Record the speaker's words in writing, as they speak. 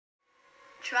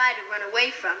tried to run away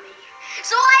from me.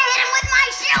 So I hit him with my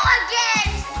shoe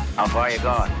again! How far are you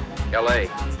going? L.A.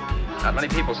 Not many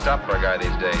people stop for a guy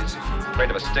these days. Afraid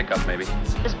of a stick-up, maybe.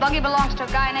 This buggy belongs to a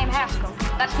guy named Haskell.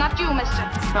 That's not you, mister.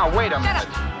 Now, wait a Shut minute.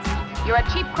 up. You're a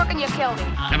cheap crook and you killed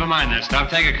him. Never mind that stuff.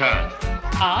 Take a car.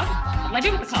 Car? What'll I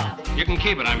do with the car? You can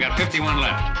keep it. I've got 51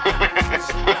 left.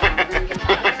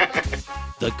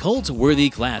 The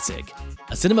CultWorthy Classic,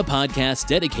 a cinema podcast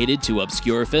dedicated to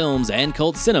obscure films and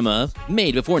cult cinema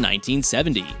made before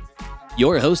 1970.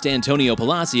 Your host Antonio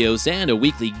Palacios and a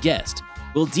weekly guest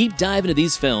will deep dive into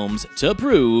these films to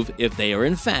prove if they are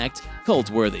in fact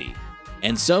cult-worthy.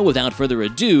 And so, without further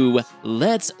ado,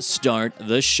 let's start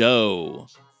the show.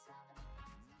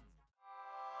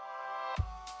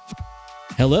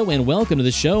 Hello and welcome to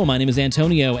the show. My name is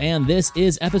Antonio, and this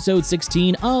is episode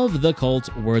 16 of the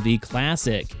CultWorthy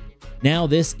Classic. Now,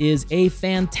 this is a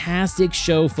fantastic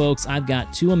show, folks. I've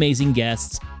got two amazing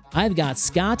guests. I've got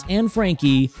Scott and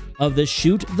Frankie of the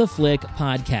Shoot the Flick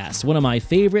podcast, one of my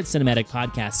favorite cinematic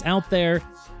podcasts out there.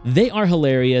 They are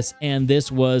hilarious, and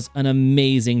this was an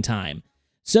amazing time.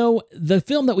 So, the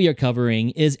film that we are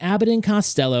covering is Abbott and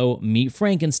Costello Meet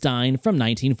Frankenstein from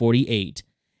 1948.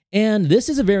 And this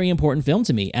is a very important film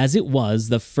to me, as it was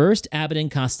the first Abbott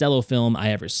and Costello film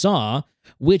I ever saw,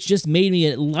 which just made me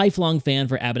a lifelong fan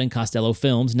for Abbott and Costello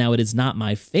films. Now, it is not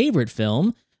my favorite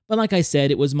film, but like I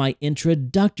said, it was my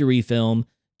introductory film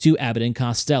to Abbott and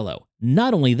Costello.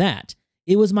 Not only that,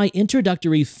 it was my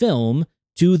introductory film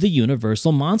to the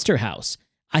Universal Monster House.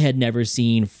 I had never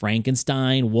seen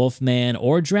Frankenstein, Wolfman,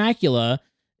 or Dracula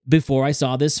before I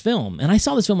saw this film. And I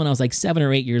saw this film when I was like 7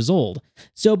 or 8 years old.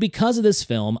 So because of this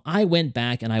film, I went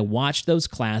back and I watched those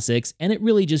classics, and it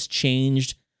really just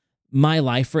changed my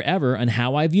life forever on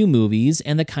how I view movies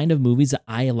and the kind of movies that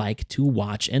I like to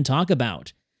watch and talk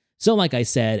about. So like I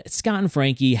said, Scott and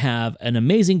Frankie have an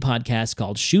amazing podcast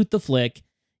called Shoot the Flick.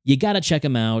 You got to check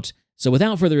them out. So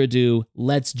without further ado,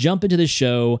 let's jump into the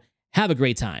show. Have a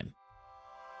great time.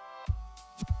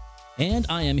 And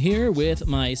I am here with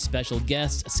my special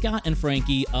guests, Scott and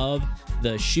Frankie of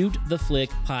the Shoot the Flick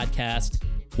podcast,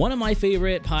 one of my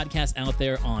favorite podcasts out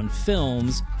there on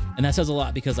films. And that says a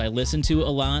lot because I listen to a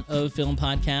lot of film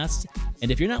podcasts. And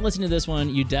if you're not listening to this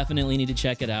one, you definitely need to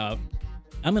check it out.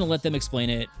 I'm going to let them explain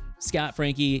it. Scott,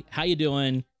 Frankie, how you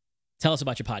doing? Tell us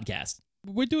about your podcast.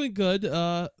 We're doing good.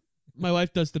 My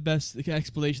wife does the best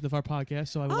explanation of our podcast,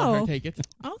 so I will let her take it.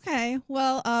 Okay.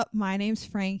 Well, my name's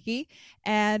Frankie,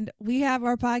 and we have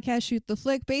our podcast, Shoot the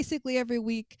Flick. Basically, every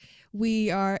week,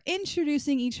 we are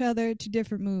introducing each other to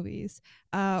different movies.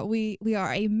 We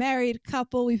are a married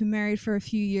couple. We've been married for a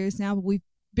few years now, but we've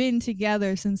been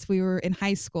together since we were in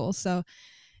high school.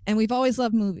 And we've always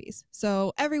loved movies.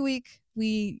 So every week,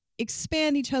 we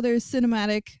expand each other's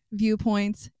cinematic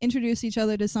viewpoints, introduce each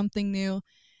other to something new,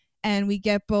 and we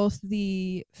get both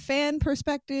the fan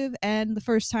perspective and the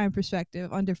first-time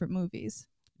perspective on different movies.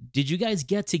 Did you guys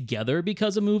get together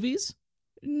because of movies?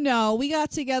 No, we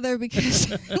got together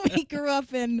because we grew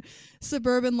up in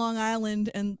suburban Long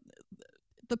Island, and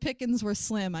the pickings were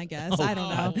slim, I guess. I don't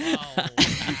know.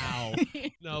 Wow.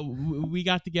 No, we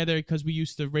got together because we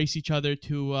used to race each other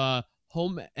to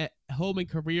home and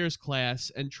careers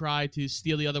class and try to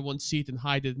steal the other one's seat and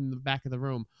hide it in the back of the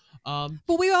room.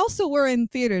 But we also were in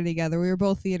theater together. We were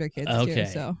both theater kids too,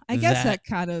 so I guess that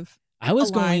kind of I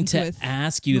was going to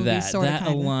ask you that. That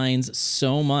aligns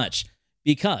so much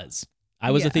because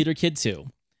I was a theater kid too.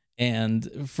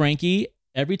 And Frankie,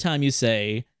 every time you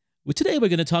say, well, today we're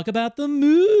going to talk about the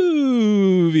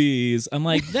movies, I'm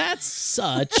like, that's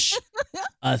such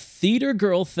a theater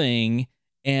girl thing.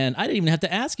 And I didn't even have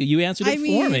to ask you. You answered it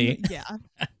for me. Yeah,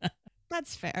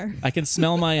 that's fair. I can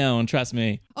smell my own, trust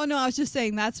me. Oh, no, I was just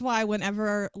saying that's why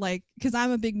whenever, because I'm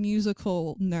a big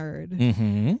musical nerd,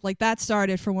 that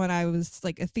started from when I was,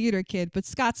 a theater kid, but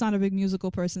Scott's not a big musical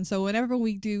person, so whenever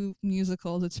we do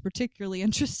musicals, it's particularly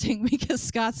interesting because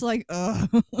Scott's like, ugh.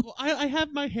 Well, I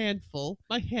have my handful,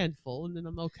 and then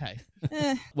I'm okay.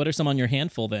 What are some on your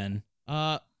handful, then?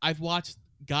 I've watched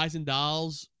Guys and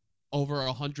Dolls over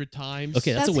 100 times.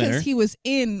 Okay, that's a winner. Because he was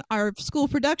in our school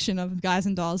production of Guys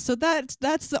and Dolls, so that's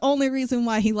the only reason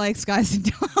why he likes Guys and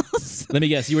Dolls. Let me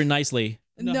guess, you were Nicely.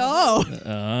 No.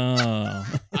 Oh.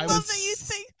 I love that you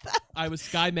think that. I was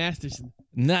Sky Masterson.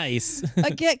 Nice.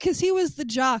 Again, because he was the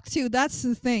jock too. That's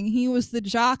the thing. He was the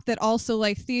jock that also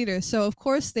liked theater. So of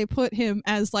course they put him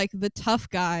as the tough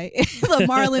guy in the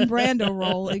Marlon Brando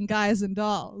role in Guys and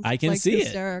Dolls. I can see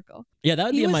hysterical. It. Yeah, that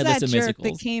would be in my list of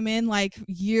musicals. That came in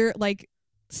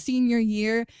senior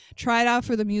year, tried out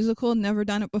for the musical, never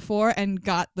done it before, and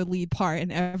got the lead part,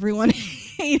 and everyone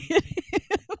hated him.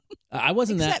 I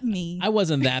wasn't Except me. I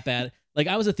wasn't that bad. like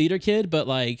I was a theater kid, but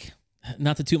like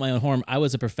not to toot my own horn, I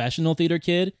was a professional theater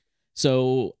kid.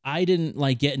 So I didn't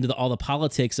like get into all the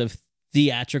politics of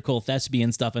theatrical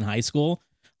thespian stuff in high school.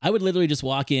 I would literally just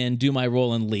walk in, do my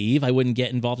role, and leave. I wouldn't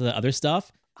get involved in the other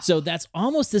stuff. So that's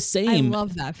almost the same. I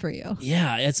love that for you.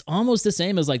 Yeah, it's almost the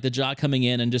same as like the jock coming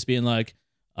in and just being like,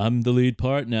 I'm the lead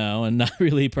part now, and not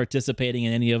really participating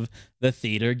in any of the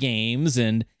theater games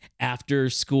and after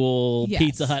school Yes.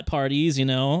 Pizza Hut parties, you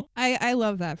know? I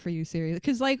love that for you, seriously,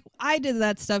 because like I did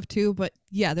that stuff too, but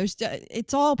yeah,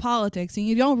 it's all politics, and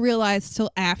you don't realize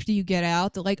till after you get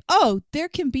out that like, oh, there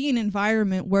can be an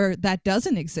environment where that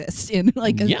doesn't exist in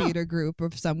like a theater group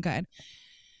of some kind.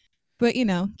 But you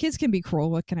know, kids can be cruel.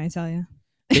 What can I tell you?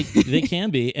 They can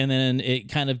be, and then it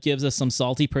kind of gives us some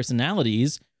salty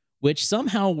personalities, which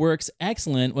somehow works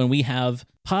excellent when we have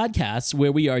podcasts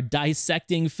where we are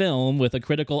dissecting film with a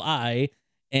critical eye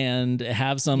and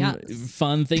have some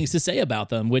fun things to say about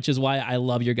them, which is why I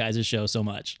love your guys' show so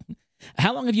much.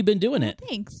 How long have you been doing it?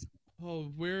 Thanks.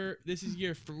 Oh, this is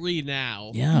year 3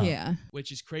 now. Yeah.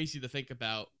 Which is crazy to think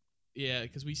about. Yeah,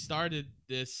 because we started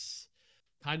this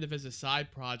kind of as a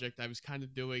side project. I was kind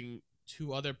of doing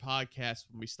 2 other podcasts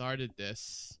when we started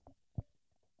this,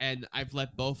 and I've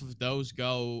let both of those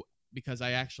go because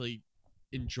I actually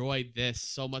enjoyed this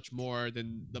so much more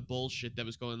than the bullshit that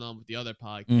was going on with the other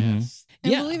podcasts.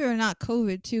 And believe it or not,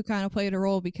 COVID too kind of played a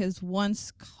role, because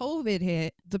once COVID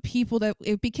hit,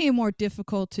 it became more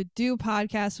difficult to do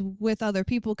podcasts with other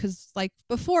people, because like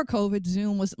before COVID,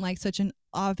 Zoom wasn't like such an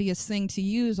obvious thing to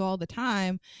use all the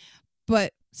time.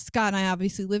 But Scott and I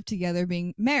obviously live together,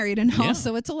 being married and all,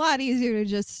 so it's a lot easier to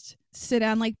just sit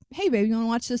down like, hey, babe, you want to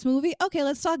watch this movie? Okay,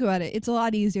 let's talk about it. It's a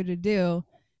lot easier to do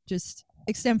just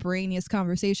extemporaneous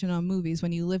conversation on movies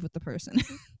when you live with the person.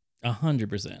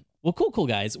 100%. Well, cool,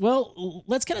 guys. Well,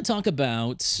 let's kind of talk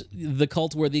about the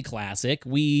cult-worthy classic.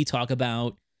 We talk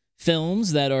about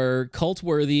films that are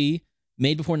cult-worthy,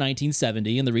 made before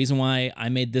 1970, and the reason why I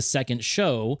made this second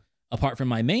show, apart from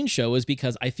my main show, is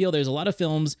because I feel there's a lot of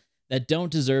films that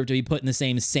don't deserve to be put in the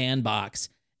same sandbox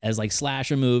as like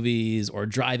slasher movies or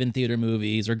drive-in theater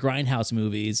movies or grindhouse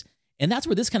movies. And that's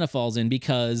where this kind of falls in,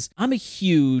 because I'm a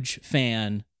huge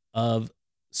fan of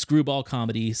screwball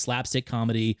comedy, slapstick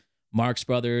comedy, Marx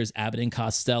Brothers, Abbott and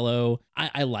Costello.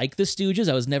 I like the Stooges.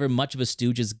 I was never much of a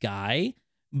Stooges guy,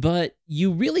 but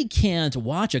you really can't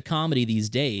watch a comedy these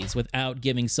days without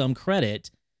giving some credit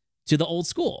to the old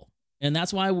school. And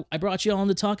that's why I brought you on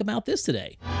to talk about this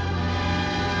today.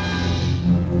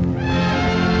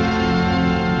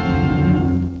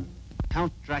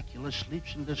 Count Dracula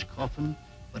sleeps in this coffin,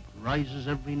 but rises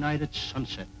every night at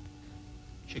sunset.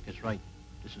 Chick is right.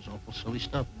 This is awful silly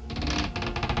stuff.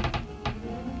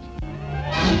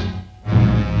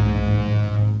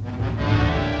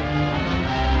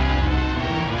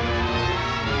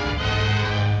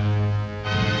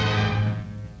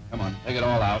 Come on, take it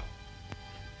all out.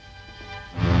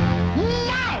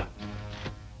 Wow!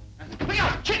 Look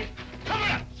out, Chick! Cover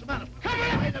up! What's the matter? Cover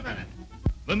up! Wait a minute.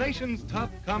 The nation's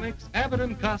top comics, Abbott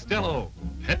and Costello.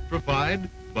 Petrified,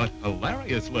 but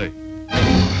hilariously.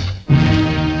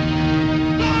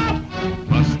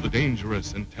 Plus the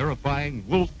dangerous and terrifying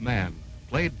Wolfman,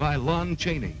 played by Lon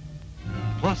Chaney.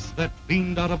 Plus that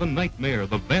fiend out of a nightmare,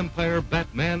 the vampire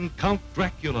Batman, Count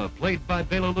Dracula, played by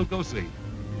Bela Lugosi.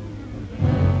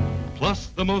 Plus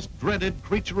the most dreaded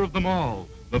creature of them all,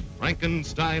 the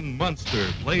Frankenstein monster,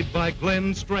 played by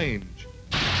Glenn Strange.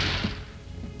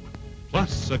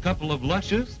 Plus a couple of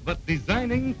luscious but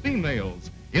designing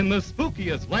females in the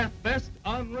spookiest laugh fest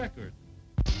on record.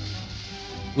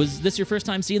 Was this your first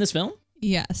time seeing this film?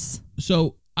 Yes.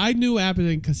 So I knew Abbott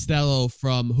and Costello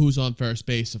from Who's on First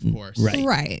Base, of course.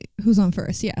 Right. Who's on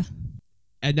first? Yeah.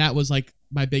 And that was like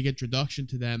my big introduction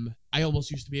to them. I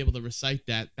almost used to be able to recite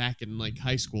that back in like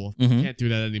high school. Can't do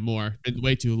that anymore. Been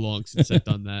way too long since I've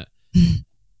done that.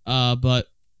 But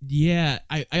yeah,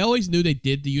 I always knew they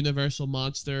did the Universal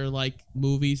Monster like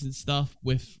movies and stuff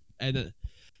with, and I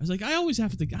was like, I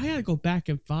gotta go back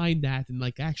and find that and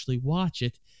like actually watch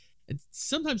it. And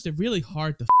sometimes they're really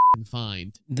hard to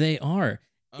find. They are.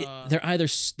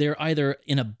 They're either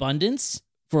in abundance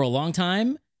for a long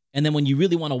time, and then when you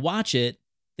really want to watch it,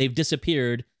 they've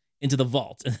disappeared into the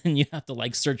vault, and then you have to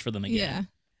like search for them again. Yeah.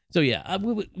 So yeah,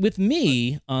 with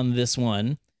me on this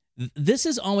one, this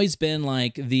has always been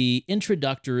like the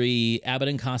introductory Abbott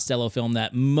and Costello film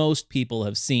that most people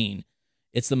have seen.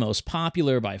 It's the most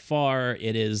popular by far.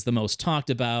 It is the most talked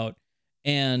about.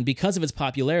 And because of its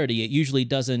popularity, it usually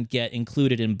doesn't get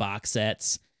included in box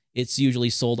sets. It's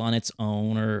usually sold on its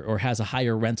own or has a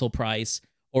higher rental price,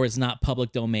 or it's not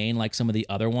public domain like some of the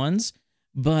other ones.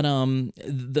 But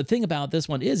the thing about this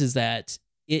one is that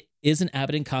it is an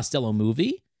Abbott and Costello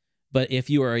movie. But if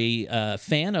you are a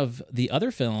fan of the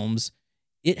other films,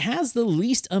 it has the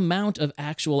least amount of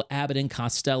actual Abbott and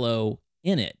Costello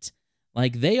in it.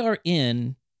 Like, they are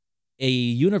in a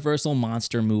Universal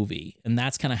monster movie, and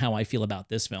that's kind of how I feel about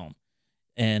this film,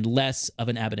 and less of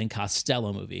an Abbott and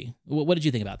Costello movie. What did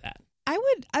you think about that?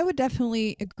 I would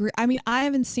definitely agree. I mean, I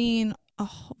haven't seen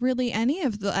really any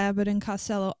of the Abbott and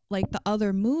Costello, like the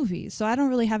other movies, so I don't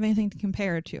really have anything to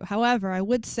compare it to. However, I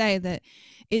would say that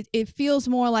it feels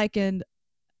more like a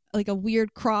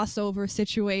weird crossover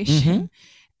situation.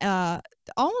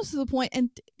 Almost to the point, and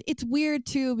it's weird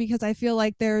too because I feel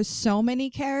like there's so many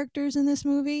characters in this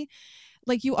movie.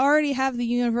 Like, you already have the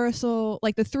Universal,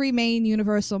 like the three main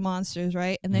Universal monsters,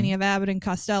 right? And then you have Abbott and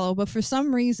Costello, but for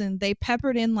some reason they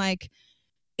peppered in, like,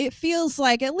 it feels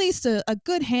like at least a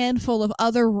good handful of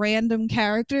other random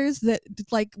characters that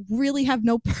like really have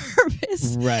no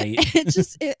purpose. Right.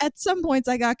 And at some points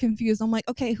I got confused. I'm like,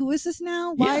 okay, who is this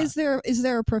now? Why is there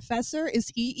a professor?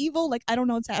 Is he evil? Like, I don't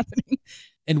know what's happening.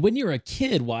 And when you're a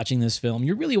kid watching this film,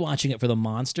 you're really watching it for the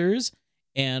monsters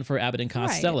and for Abbott and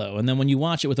Costello. Right. And then when you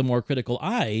watch it with a more critical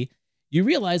eye, you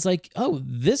realize, like, oh,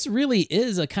 this really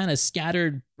is a kind of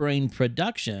scattered brain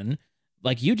production.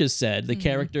 Like you just said, the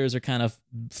characters are kind of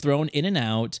thrown in and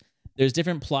out. There's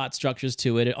different plot structures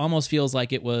to it. It almost feels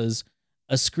like it was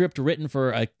a script written for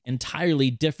an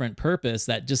entirely different purpose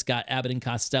that just got Abbott and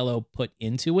Costello put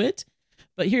into it.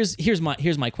 But here's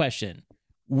my question.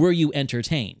 Were you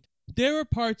entertained? There were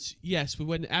parts, yes, but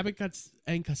when Abbott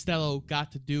and Costello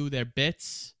got to do their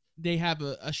bits, they have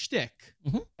a shtick.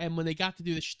 And when they got to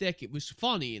do the shtick, it was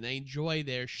funny, and I enjoy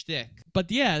their shtick.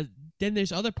 But yeah, then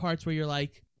there's other parts where you're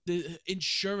like, the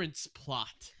insurance plot.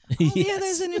 Oh, yeah,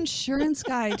 there's an insurance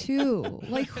guy too.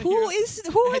 Like, who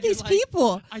are these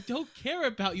people? I don't care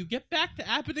about you. Get back to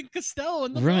Abbott and Costello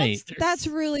and the right. monsters. That's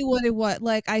really what it was.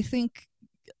 Like, I think,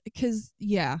 because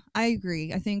yeah, I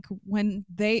agree. I think when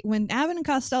Abbott and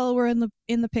Costello were in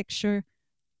the picture,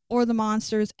 or the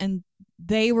monsters, and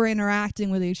they were interacting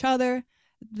with each other,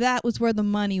 that was where the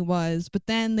money was. But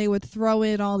then they would throw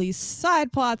in all these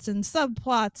side plots and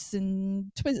subplots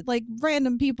and like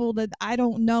random people that I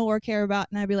don't know or care about,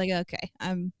 and I'd be like, okay,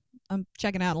 I'm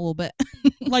checking out a little bit.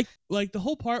 like the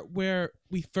whole part where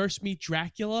we first meet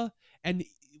Dracula and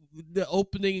the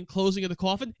opening and closing of the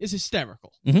coffin is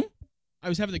hysterical. I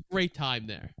was having a great time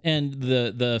there. And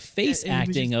the face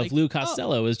acting of Lou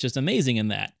Costello is just amazing in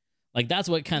that. Like, that's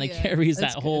what kind of carries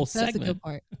that whole segment. That's a good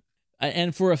part.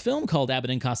 And for a film called Abbott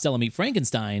and Costello Meet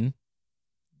Frankenstein,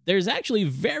 there's actually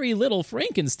very little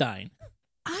Frankenstein.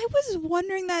 I was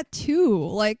wondering that too.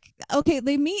 Like, okay,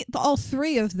 they meet all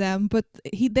three of them, but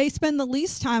they spend the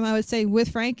least time, I would say, with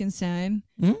Frankenstein.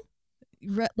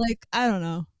 Like, I don't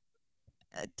know.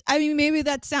 I mean, maybe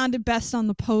that sounded best on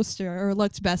the poster, or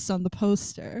looked best on the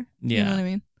poster. Yeah. You know what I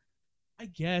mean? I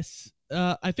guess.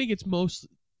 I think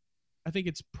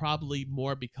it's probably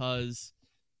more because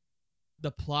the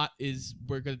plot is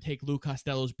we're going to take Lou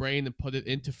Costello's brain and put it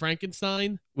into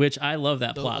Frankenstein. Which I love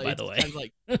that plot, by the way. Kind of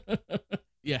like,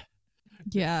 yeah.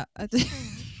 Yeah. I don't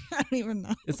even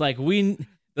know. It's like,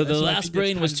 the last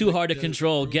brain was too hard to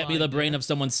control. Get me the brain of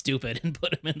someone stupid and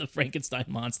put him in the Frankenstein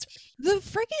monster.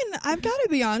 I've got to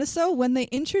be honest though, when they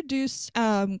introduced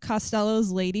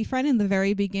Costello's lady friend in the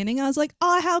very beginning, I was like,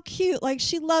 oh, how cute. Like,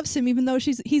 she loves him even though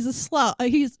he's a slut.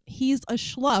 He's a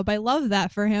schlub. I love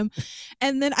that for him.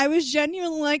 And then I was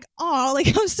genuinely like, oh, like,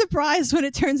 I'm surprised when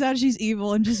it turns out she's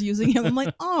evil and just using him. I'm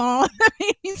like, oh, that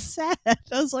made me sad. I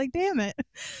was like, damn it.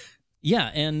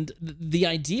 Yeah, and the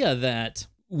idea that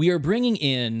we are bringing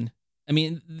in, I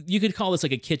mean, you could call this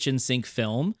like a kitchen sink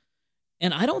film,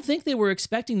 and I don't think they were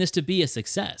expecting this to be a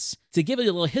success. To give it a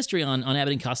little history on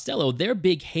Abbott and Costello, their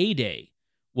big heyday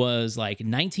was like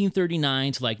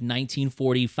 1939 to like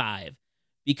 1945,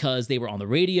 because they were on the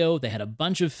radio, they had a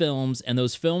bunch of films, and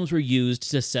those films were used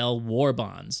to sell war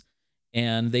bonds.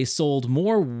 And they sold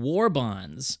more war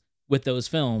bonds with those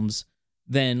films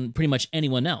than pretty much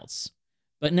anyone else.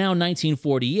 But now,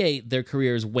 1948, their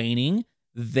career is waning.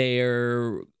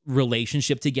 Their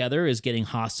relationship together is getting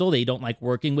hostile. They don't like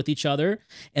working with each other.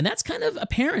 And that's kind of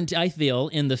apparent, I feel,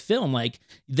 in the film. Like,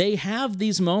 they have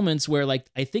these moments where, like,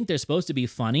 I think they're supposed to be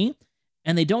funny,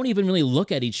 and they don't even really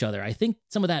look at each other. I think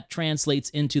some of that translates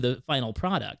into the final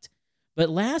product. But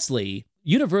lastly,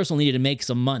 Universal needed to make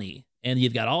some money. And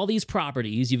you've got all these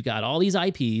properties, you've got all these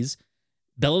IPs.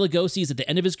 Bela Lugosi's at the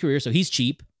end of his career, so he's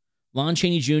cheap. Lon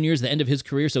Chaney Jr. is at the end of his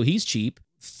career, so he's cheap.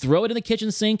 Throw it in the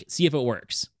kitchen sink, see if it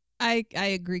works. I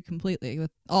agree completely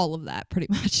with all of that, pretty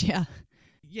much, yeah.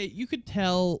 Yeah, you could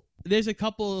tell there's a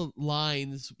couple of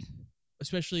lines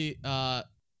especially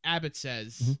Abbott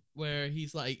says, where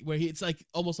it's like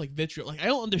almost like vitriol. Like, I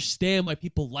don't understand why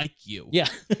people like you. Yeah.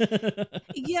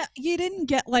 Yeah, you didn't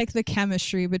get like the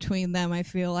chemistry between them. I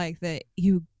feel like that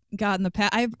you got in the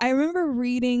past. I remember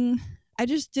reading. I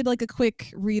just did like a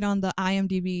quick read on the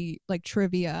IMDb like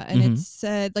trivia, and it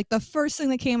said like the first thing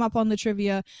that came up on the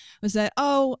trivia was that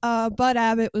Bud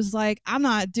Abbott was like, I'm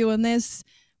not doing this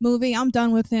movie, I'm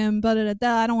done with him, but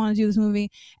I don't want to do this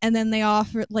movie. And then they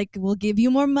offered like, we'll give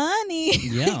you more money.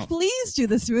 Yeah. Like, please do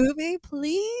this movie,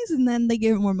 please. And then they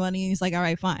gave him more money, and he's like, all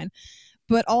right, fine.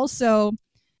 But also,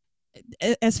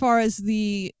 as far as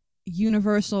the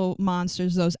Universal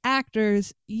monsters, those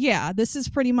actors, yeah, this is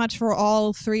pretty much for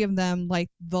all three of them like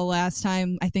the last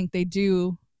time I think they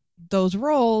do those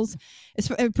roles. It's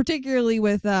particularly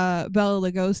with Bela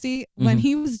Lugosi when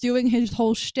he was doing his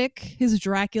whole shtick, his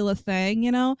Dracula thing.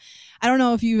 You know, I don't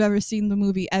know if you've ever seen the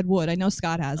movie Ed Wood. I know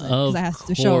Scott hasn't because I have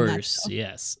to show him that show.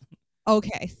 Yes.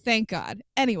 Okay, thank God.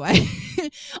 Anyway,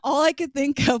 all I could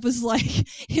think of was like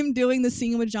him doing the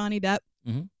scene with Johnny Depp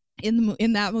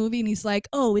in that movie, and he's like,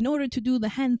 oh, in order to do the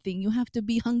hand thing, you have to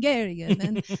be Hungarian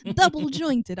and double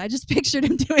jointed. I just pictured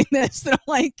him doing this, and I'm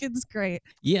like, it's great.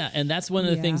 Yeah, and that's one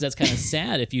of the things that's kind of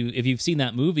sad if you've seen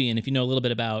that movie and if you know a little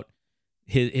bit about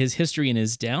his history and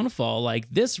his downfall.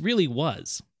 Like, this really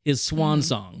was his swan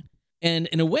song, and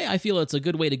in a way, I feel it's a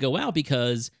good way to go out,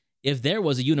 because if there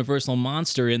was a Universal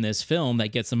monster in this film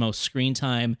that gets the most screen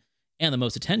time and the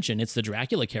most attention, it's the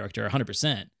Dracula character,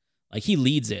 100%. Like, he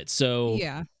leads it. So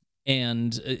yeah.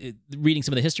 And reading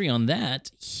some of the history on that,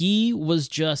 he was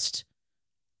just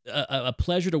a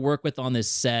pleasure to work with on this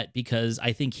set, because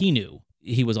I think he knew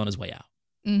he was on his way out.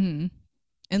 And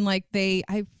like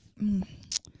I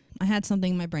had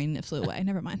something in my brain and it flew away.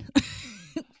 Never mind.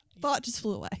 Thought just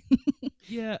flew away.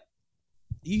 Yeah,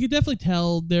 you can definitely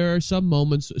tell there are some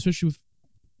moments, especially with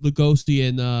Lugosi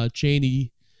and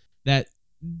Chaney, that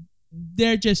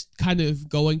they're just kind of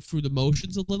going through the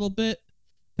motions a little bit,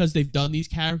 because they've done these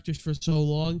characters for so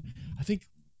long. I think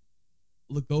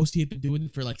Lugosi had been doing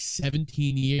it for like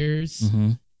 17 years,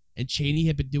 and Chaney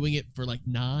had been doing it for like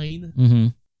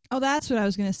 9. Oh, that's what I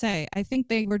was going to say. I think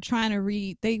they were trying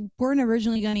to they weren't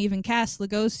originally going to even cast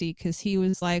Lugosi because he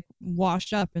was like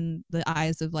washed up in the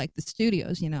eyes of like the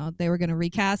studios, you know. They were going to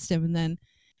recast him, and then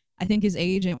I think his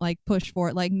agent like pushed for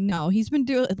it. Like, no, he's been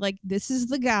doing like, this is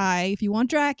the guy. If you want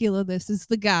Dracula, this is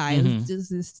the guy.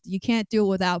 You can't do it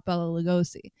without Bela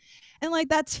Lugosi. And like,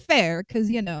 that's fair, because,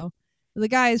 you know, the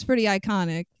guy is pretty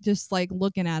iconic. Just like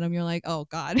looking at him, you're like, oh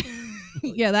God.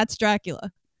 Yeah, that's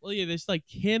Dracula. Well, yeah, there's like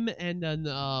him and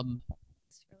then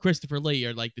Christopher Lee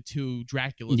are like the two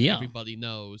Draculas everybody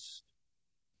knows.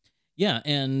 Yeah,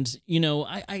 and you know,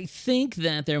 I think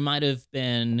that there might have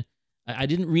been, I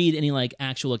didn't read any like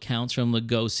actual accounts from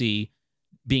Lugosi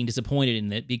being disappointed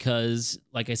in it, because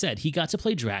like I said, he got to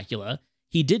play Dracula.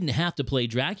 He didn't have to play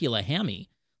Dracula hammy.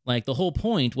 Like, the whole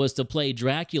point was to play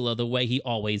Dracula the way he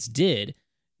always did.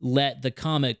 Let the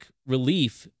comic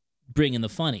relief bring in the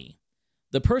funny.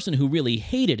 The person who really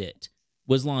hated it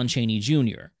was Lon Chaney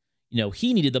Jr. You know,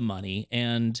 he needed the money,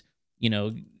 and, you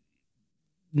know,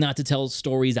 not to tell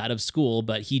stories out of school,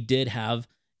 but he did have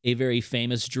a very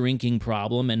famous drinking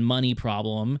problem and money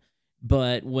problem.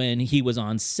 But when he was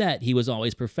on set, he was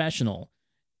always professional.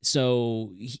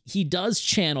 So he does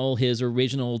channel his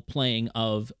original playing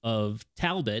of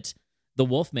Talbot, the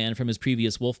Wolfman from his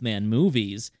previous Wolfman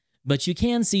movies, but you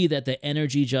can see that the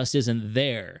energy just isn't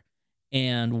there.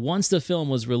 And once the film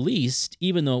was released,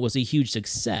 even though it was a huge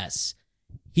success,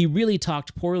 he really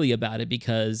talked poorly about it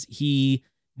because he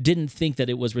didn't think that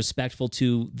it was respectful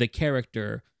to the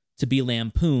character to be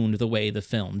lampooned the way the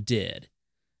film did.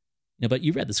 You know, but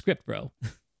you read the script, bro.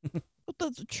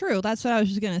 That's true. That's what I was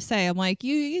just gonna say. I'm like,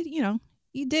 you know,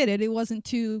 you did it. It wasn't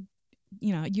too,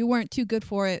 you know, you weren't too good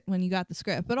for it when you got the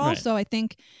script. But also, I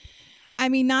think, I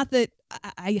mean, not that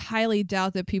I highly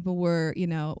doubt that people were, you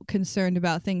know, concerned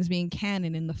about things being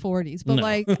canon in the 40s. But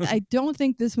like, I don't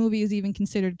think this movie is even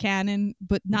considered canon.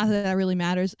 But not that that really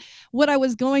matters. What I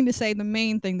was going to say, the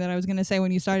main thing that I was going to say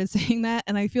when you started saying that,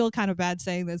 and I feel kind of bad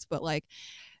saying this, but like,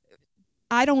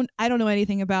 I don't know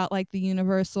anything about like the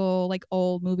Universal like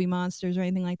old movie monsters or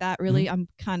anything like that. Really, I'm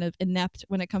kind of inept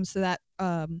when it comes to that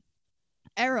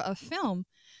era of film.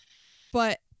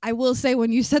 But I will say,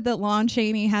 when you said that Lon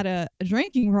Chaney had a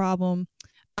drinking problem,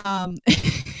 I'm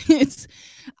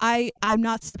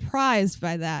not surprised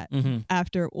by that.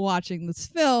 After watching this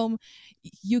film,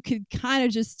 you could kind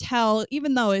of just tell,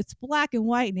 even though it's black and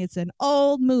white and it's an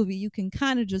old movie, you can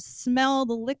kind of just smell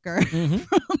the liquor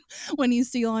from when you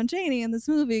see Lon Chaney in this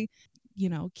movie, you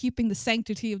know, keeping the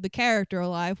sanctity of the character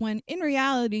alive, when in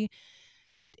reality,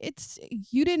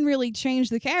 you didn't really change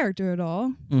the character at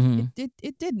all.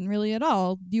 It didn't really at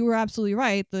all. You were absolutely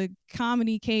right. The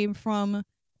comedy came from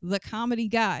the comedy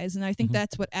guys, and I think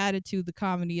that's what added to the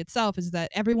comedy itself, is that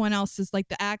everyone else is like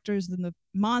the actors and the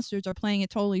monsters are playing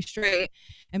it totally straight,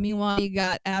 and meanwhile you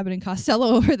got Abbott and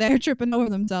Costello over there tripping over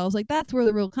themselves. Like, that's where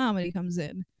the real comedy comes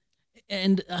in.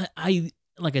 And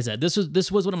like I said, this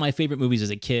was one of my favorite movies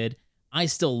as a kid. I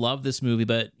still love this movie,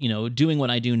 but doing what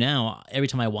I do now, every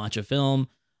time I watch a film,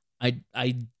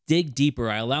 I dig deeper.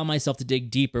 I allow myself to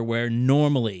dig deeper, where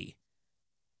normally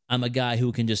I'm a guy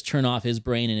who can just turn off his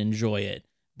brain and enjoy it.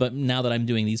 But now that I'm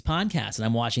doing these podcasts and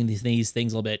I'm watching these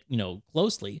things a little bit,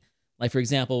 closely, like, for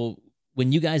example,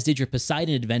 when you guys did your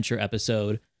Poseidon Adventure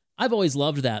episode, I've always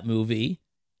loved that movie,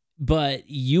 but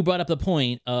you brought up the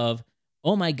point of,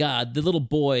 oh my God, the little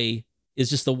boy is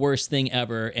just the worst thing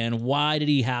ever, and why did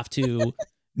he have to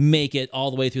make it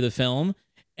all the way through the film?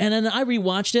 And then I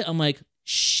rewatched it, I'm like,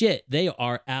 shit, they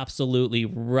are absolutely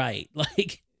right.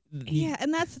 Like, yeah,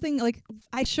 and that's the thing, like,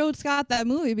 I showed Scott that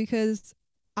movie because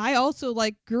I also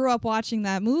grew up watching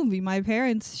that movie. My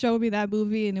parents showed me that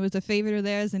movie, and it was a favorite of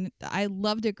theirs, and I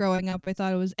loved it growing up. I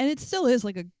thought it was, and it still is,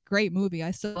 like, a great movie.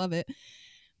 I still love it.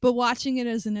 But watching it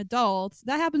as an adult,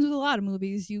 that happens with a lot of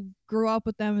movies. You grew up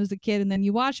with them as a kid, and then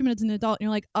you watch them as an adult, and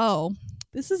you're like, oh,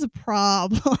 this is a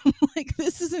problem. Like,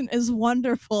 this isn't as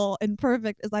wonderful and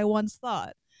perfect as I once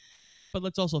thought. But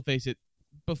let's also face it,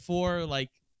 before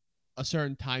a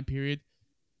certain time period,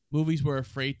 movies were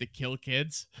afraid to kill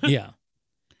kids. Yeah.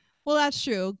 Well, that's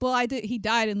true. Well, he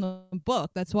died in the book.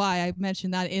 That's why I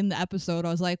mentioned that in the episode. I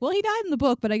was like, well, he died in the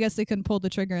book, but I guess they couldn't pull the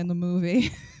trigger in the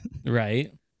movie.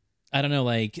 Right. I don't know.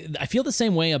 Like, I feel the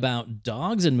same way about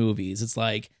dogs in movies. It's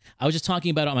like, I was just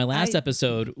talking about it on my last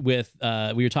episode with,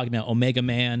 we were talking about Omega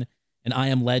Man and I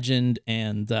Am Legend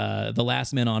and The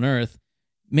Last Man on Earth.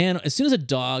 Man, as soon as a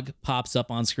dog pops up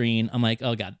on screen, I'm like,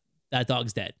 oh God, that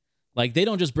dog's dead. Like, they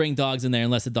don't just bring dogs in there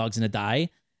unless the dog's gonna die.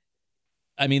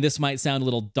 I mean, this might sound a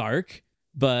little dark,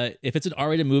 but if it's an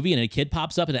R-rated movie and a kid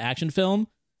pops up in an action film,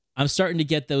 I'm starting to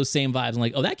get those same vibes. I'm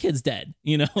like, oh, that kid's dead.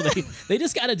 They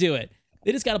just got to do it.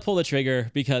 They just got to pull the trigger,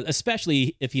 because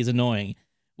especially if he's annoying,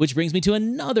 which brings me to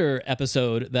another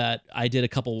episode that I did a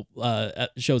couple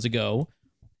shows ago,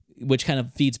 which kind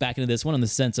of feeds back into this one in the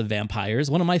sense of vampires.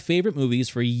 One of my favorite movies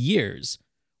for years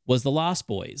was The Lost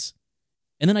Boys.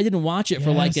 And then I didn't watch it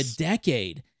for like a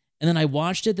decade. And then I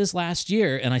watched it this last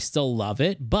year and I still love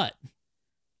it. But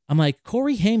I'm like,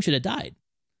 Corey Haim should have died.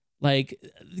 Like,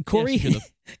 Corey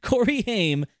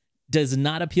Haim does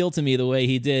not appeal to me the way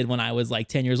he did when I was like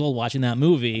 10 years old watching that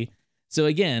movie. So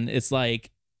again, it's like,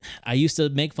 I used to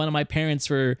make fun of my parents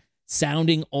for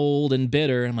sounding old and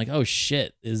bitter. I'm like, oh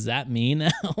shit, is that me now?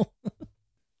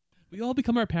 We all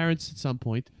become our parents at some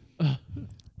point.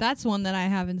 That's one that I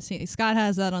haven't seen. Scott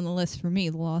has that on the list for me,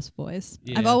 The Lost Boys.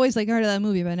 Yeah. I've always heard of that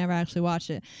movie, but I never actually watched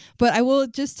it. But I will,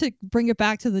 just to bring it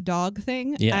back to the dog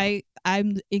thing. Yeah.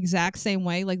 I'm the exact same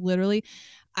way. Like, literally,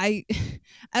 I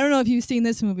don't know if you've seen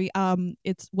this movie.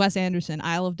 It's Wes Anderson,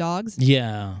 Isle of Dogs.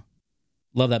 Yeah.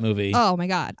 Love that movie. Oh my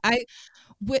God.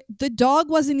 The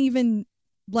dog wasn't even,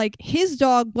 like, his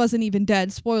dog wasn't even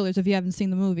dead. Spoilers if you haven't seen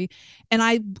the movie. And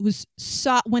I was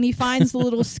when he finds the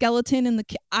little skeleton in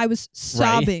I was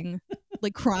sobbing,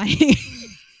 like crying.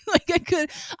 Like,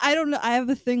 I don't know. I have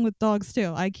a thing with dogs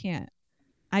too. I can't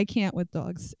with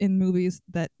dogs in movies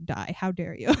that die. How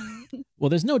dare you? Well,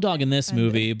 there's no dog in this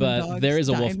movie, but there is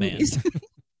a wolf man.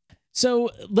 So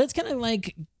let's kind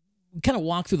of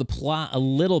walk through the plot a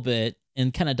little bit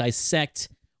and kind of dissect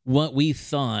what we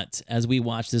thought as we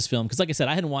watched this film. Because like I said,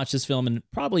 I hadn't watched this film in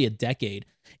probably a decade.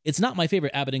 It's not my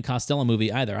favorite Abbott and Costello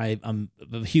movie either. I'm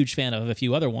a huge fan of a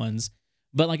few other ones.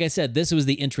 But like I said, this was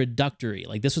the introductory.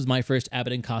 Like, this was my first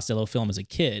Abbott and Costello film as a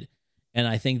kid. And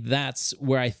I think that's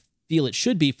where I feel it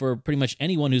should be for pretty much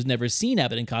anyone who's never seen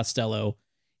Abbott and Costello.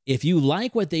 If you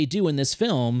like what they do in this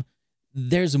film,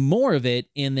 there's more of it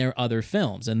in their other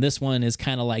films. And this one is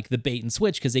kind of like the bait and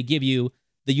switch, because they give you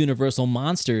the Universal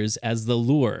monsters as the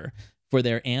lure for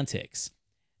their antics.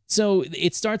 So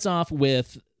it starts off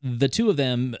with the two of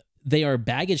them. They are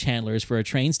baggage handlers for a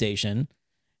train station.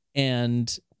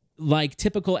 And like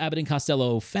typical Abbott and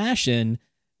Costello fashion,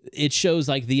 it shows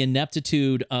like the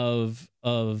ineptitude of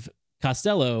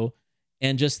Costello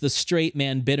and just the straight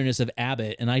man bitterness of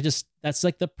Abbott. And that's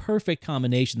like the perfect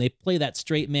combination. They play that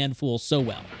straight man fool so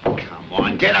well. Come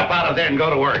on, get up out of there and go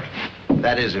to work.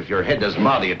 That is, if your head doesn't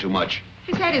bother you too much.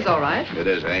 His head is all right. It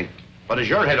is, eh? But is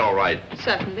your head all right?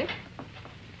 Certainly.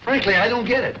 Frankly, I don't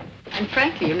get it. And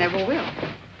frankly, you never will.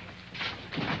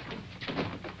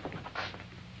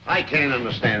 I can't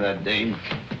understand that, Dame.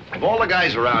 Of all the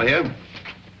guys around here,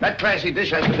 That classy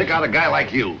dish has to pick out a guy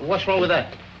like you. What's wrong with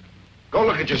that? Go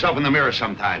look at yourself in the mirror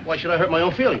sometime. Why should I hurt my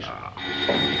own feelings?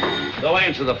 Go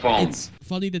answer the phone. It's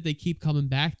funny that they keep coming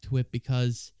back to it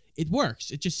because it works.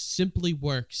 It just simply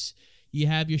works. You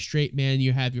have your straight man,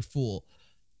 you have your fool.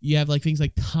 You have like things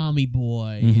like Tommy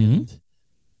Boy and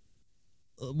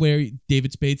where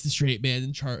David Spade's the straight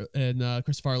man and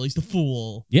Chris Farley's the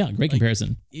fool. Yeah, great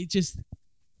comparison. It's just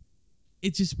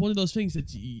one of those things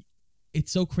that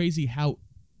it's so crazy how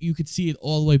you could see it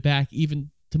all the way back, even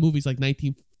to movies like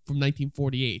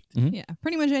 1948. Yeah,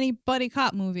 pretty much any buddy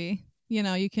cop movie,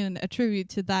 you can attribute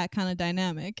to that kind of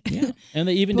dynamic. Yeah, and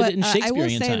they even did it in Shakespearean I will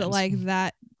say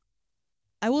times.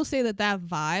 I will say that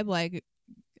vibe like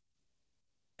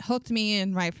hooked me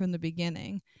in right from the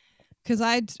beginning, because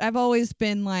I've always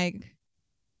been like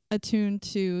attuned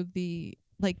to the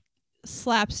like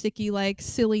slapsticky like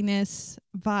silliness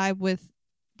vibe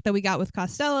that we got with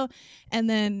Costello, and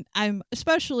then I'm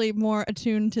especially more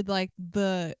attuned to like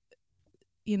the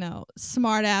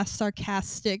smart ass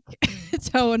sarcastic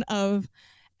tone of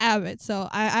Abbott. So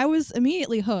I was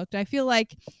immediately hooked. I feel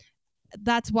like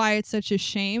that's why it's such a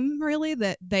shame, really,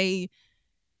 that they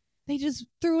just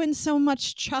threw in so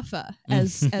much chuffa,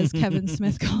 as Kevin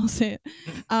Smith calls it.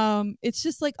 It's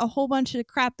just like a whole bunch of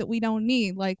crap that we don't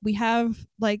need. Like, we have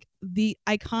like the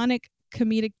iconic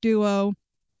comedic duo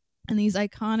and these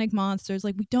iconic monsters.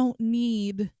 Like, we don't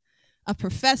need a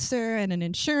professor and an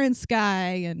insurance guy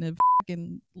and a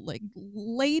fucking like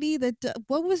lady that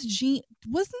what was Jean?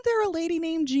 Wasn't there a lady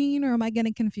named Jean, or am I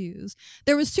getting confused?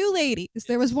 There was two ladies.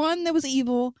 There was one that was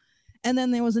evil, and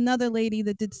then there was another lady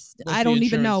that did I don't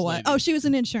even know what. Oh, she was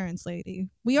an insurance lady.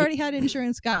 We already had an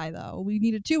insurance guy though. We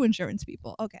needed two insurance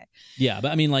people. Okay. Yeah,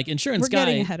 but I mean, like, insurance guy. We're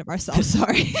getting ahead of ourselves.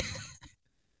 Sorry.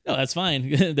 No, that's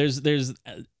fine. There's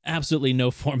absolutely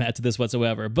no format to this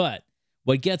whatsoever. But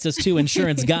what gets us to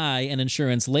insurance guy and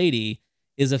insurance lady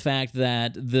is the fact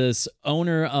that this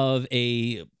owner of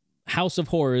a house of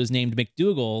horrors named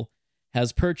McDougal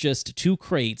has purchased 2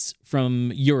 crates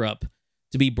from Europe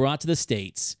to be brought to the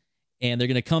States, and they're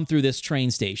going to come through this train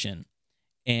station.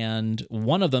 And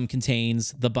one of them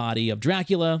contains the body of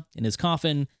Dracula in his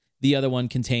coffin. The other one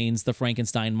contains the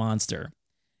Frankenstein monster.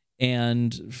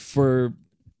 And for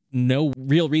no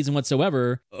real reason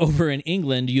whatsoever, over in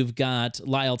England, you've got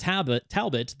Lyle Talbot,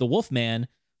 the Wolfman,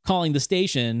 calling the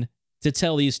station to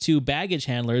tell these 2 baggage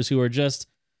handlers who are just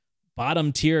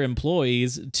bottom tier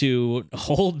employees to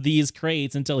hold these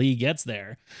crates until he gets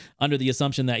there, under the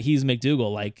assumption that he's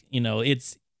McDougal. Like,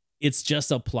 it's just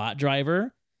a plot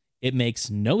driver. It makes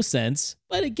no sense,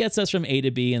 but it gets us from A to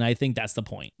B, and I think that's the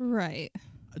point. Right.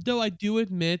 Though I do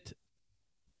admit,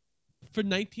 for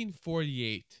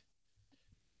 1948,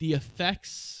 the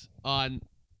effects on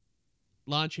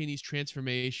Lon Chaney's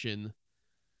transformation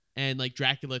and like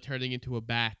Dracula turning into a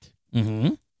bat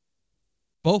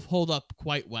both hold up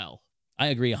quite well. I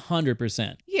agree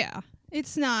 100%. Yeah.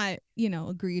 It's not,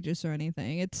 egregious or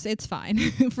anything. It's fine.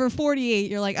 For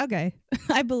 48, you're like, okay,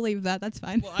 I believe that. That's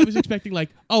fine. Well, I was expecting like,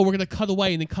 oh, we're going to cut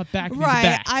away and then cut back. And right. he's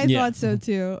back. I thought so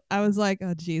too. I was like,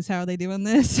 oh, geez, how are they doing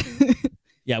this?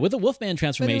 Yeah, with the Wolfman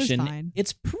transformation,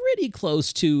 it's pretty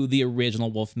close to the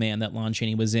original Wolfman that Lon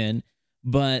Chaney was in,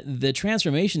 but the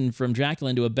transformation from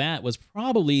Dracula into a bat was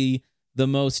probably the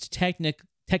most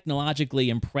technologically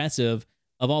impressive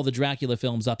of all the Dracula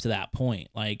films up to that point.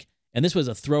 Like, and this was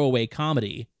a throwaway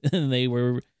comedy, and they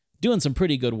were doing some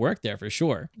pretty good work there for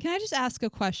sure. Can I just ask a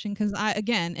question? Because I,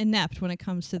 again, inept when it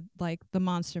comes to like the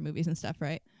monster movies and stuff,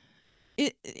 right?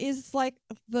 It is like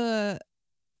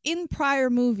in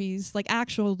prior movies, like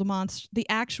the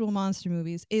actual monster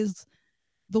movies, is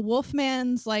the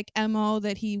Wolfman's like MO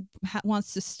that he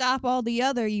wants to stop all the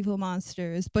other evil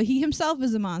monsters, but he himself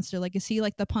is a monster. Like, is he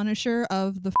like the Punisher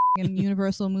of the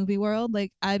Universal movie world?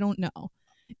 Like, I don't know.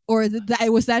 Or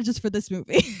was that just for this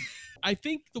movie? I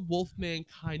think the Wolfman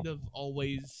kind of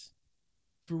always,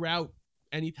 throughout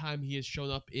any time he has shown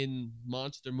up in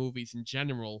monster movies in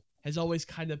general, has always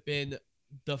kind of been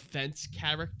the fence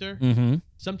character.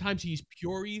 Sometimes he's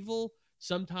pure evil.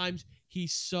 Sometimes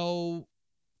he's so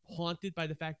haunted by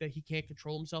the fact that he can't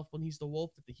control himself when he's the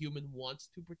wolf that the human wants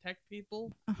to protect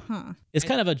people. It's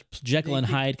kind of a Jekyll and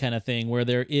Hyde kind of thing, where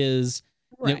there is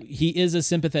he is a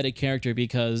sympathetic character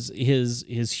because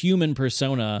his human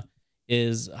persona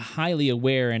is highly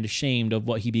aware and ashamed of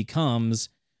what he becomes,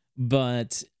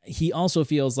 but he also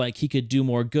feels like he could do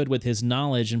more good with his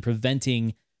knowledge in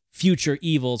preventing future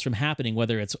evils from happening,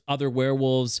 whether it's other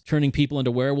werewolves turning people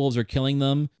into werewolves or killing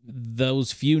them.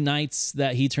 Those few nights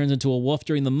that he turns into a wolf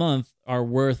during the month are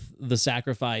worth the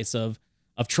sacrifice of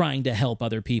of trying to help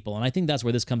other people. And I think that's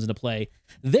where this comes into play.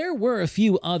 There were a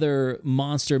few other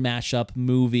monster mashup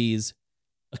movies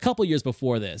a couple years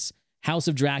before this. House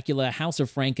of Dracula, House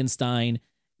of Frankenstein.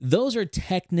 Those are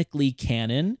technically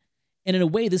canon. And in a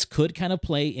way, this could kind of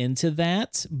play into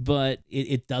that, but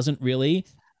it doesn't really.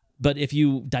 But if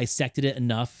you dissected it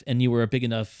enough and you were a big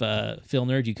enough film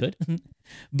nerd, you could.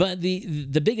 But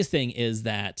the biggest thing is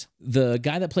that the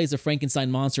guy that plays the Frankenstein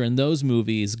monster in those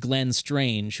movies, Glenn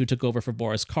Strange, who took over for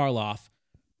Boris Karloff,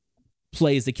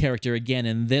 plays the character again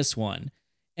in this one.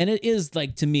 And it is,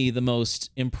 like, to me, the most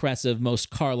impressive,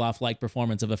 most Karloff-like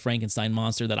performance of a Frankenstein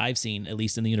monster that I've seen, at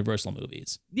least in the Universal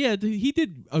movies. Yeah, he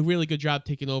did a really good job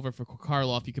taking over for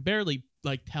Karloff. You could barely,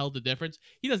 like, tell the difference.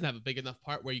 He doesn't have a big enough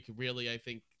part where you could really, I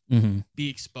think, be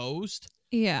exposed.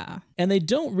 Yeah. And they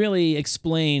don't really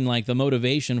explain, like, the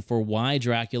motivation for why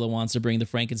Dracula wants to bring the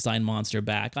Frankenstein monster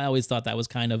back. I always thought that was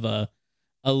kind of a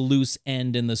loose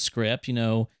end in the script. You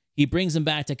know, he brings him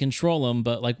back to control him,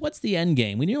 but, like, what's the end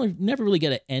game? We never really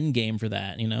get an end game for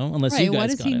that, you know, unless you guys what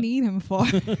does he need him for?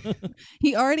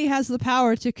 He already has the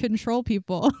power to control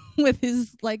people with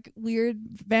his, like, weird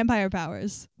vampire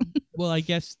powers. Well, I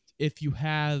guess if you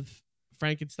have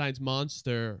Frankenstein's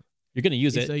monster, you're going to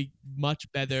use it. It's a much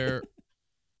better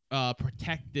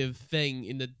protective thing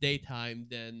in the daytime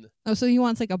than... Oh, so he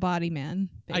wants, like, a body man,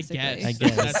 basically. I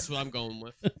guess. That's what I'm going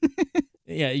with.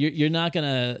 Yeah, you're not going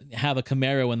to have a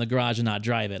Camaro in the garage and not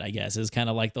drive it, I guess, is kind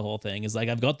of like the whole thing. It's like,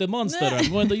 I've got the monster,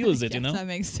 I'm going to use it, you know? That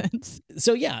makes sense.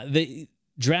 So, yeah,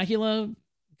 Dracula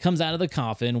comes out of the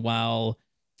coffin while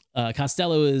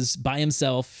Costello is by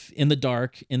himself in the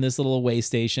dark in this little way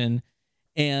station.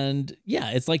 And,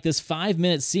 yeah, it's like this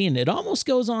 5-minute scene. It almost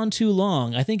goes on too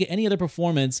long. I think any other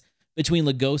performance between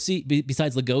Lugosi,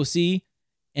 besides Lugosi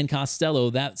and Costello,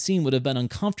 that scene would have been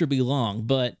uncomfortably long,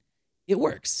 but it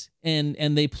works. And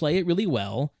they play it really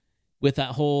well with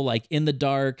that whole, like, in the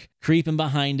dark, creeping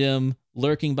behind him,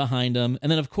 lurking behind him. And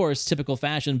then, of course, typical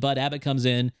fashion, Bud Abbott comes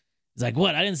in. He's like,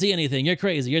 what? I didn't see anything. You're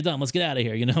crazy. You're dumb. Let's get out of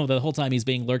here. You know, the whole time he's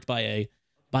being lurked by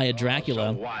a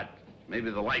Dracula. So what? Maybe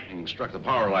the lightning struck the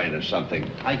power line or something.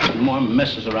 I got more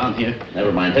messes around here.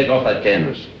 Never mind. Take off that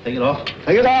canvas. Take it off?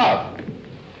 Take it off!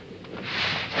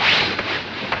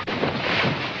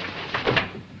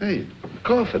 Hey,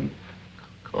 coffin.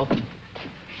 Coffin?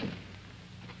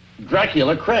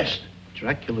 Dracula crest.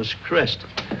 Dracula's crest.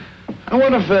 I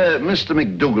wonder if Mr.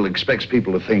 McDougal expects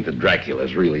people to think that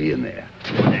Dracula's really in there.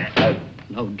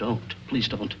 No, don't. Please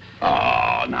don't.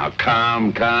 Oh, now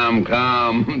calm.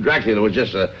 Dracula was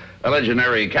just a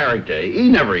legendary character. He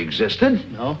never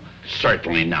existed. No?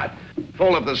 Certainly not.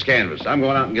 Fold up this canvas. I'm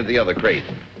going out and get the other crate.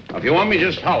 Now, if you want me,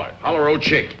 just holler. Holler, old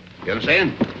chick. You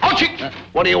understand? Oh, chick!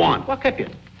 What do you want? What kept you?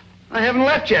 I haven't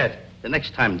left yet. The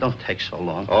next time, don't take so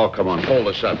long. Oh, come on. Fold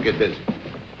this up. Get busy.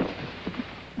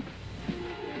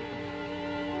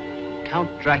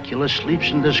 Count Dracula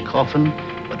sleeps in this coffin,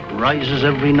 but rises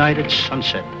every night at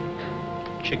sunset.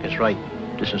 Chick is right.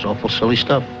 This is awful silly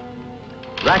stuff.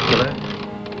 Dracula...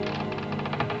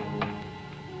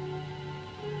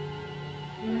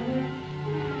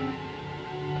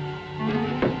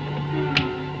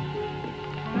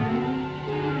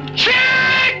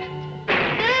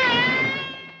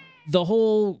 The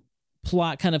whole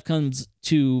plot kind of comes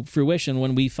to fruition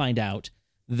when we find out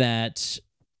that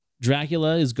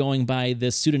Dracula is going by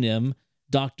this pseudonym,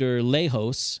 Dr.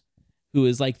 Lejos, who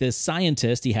is like this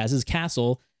scientist. He has his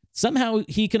castle. Somehow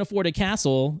he can afford a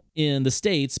castle in the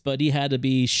States, but he had to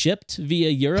be shipped via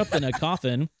Europe in a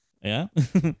coffin. Yeah.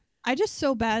 I just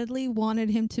so badly wanted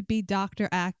him to be Dr.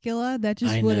 Acula. That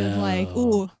just would have, like,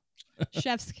 ooh,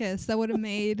 chef's kiss. That would have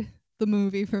made the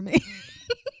movie for me.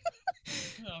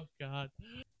 Oh, God.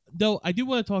 Though, I do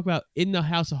want to talk about in the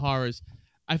House of Horrors,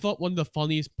 I thought one of the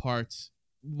funniest parts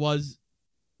was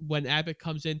when Abbott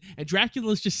comes in and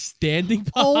Dracula's just standing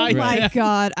behind Oh, my him.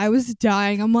 God. I was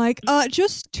dying. I'm like,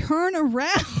 just turn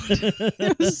around.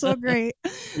 It was so great.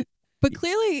 But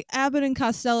clearly, Abbott and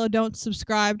Costello don't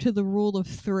subscribe to the rule of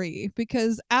 3,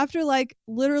 because after, like,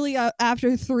 literally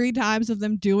after 3 times of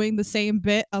them doing the same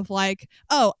bit of, like,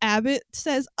 oh, Abbott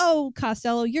says, oh,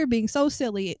 Costello, you're being so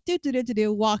silly.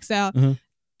 Walks out. Uh-huh.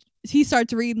 He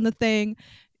starts reading the thing.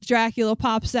 Dracula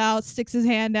pops out, sticks his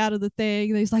hand out of the thing,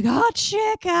 and he's like, oh,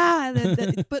 chick.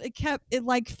 But it kept it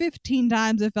like 15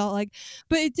 times, it felt like.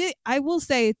 But it did, I will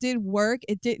say, it did work.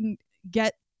 It didn't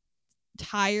get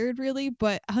tired really,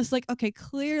 but I was like, okay,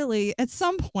 clearly at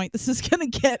some point this is gonna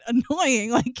get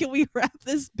annoying. Like, can we wrap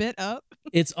this bit up?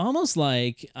 It's almost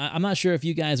like, I'm not sure if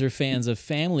you guys are fans of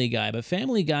Family Guy, but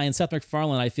Family Guy and Seth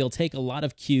MacFarlane, I feel, take a lot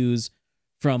of cues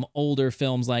from older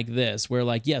films like this, where,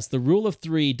 like, yes, the rule of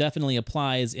 3 definitely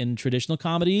applies in traditional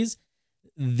comedies.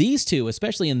 these two,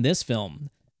 especially in this film,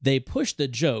 they push the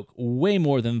joke way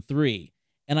more than 3.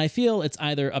 And I feel it's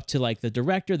either up to like the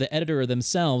director, the editor, or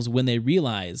themselves when they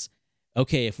realize,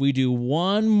 okay, if we do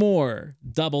one more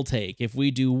double take, if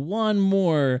we do one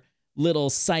more little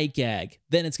sight gag,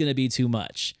 then it's going to be too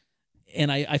much.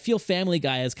 And I feel Family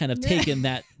Guy has kind of taken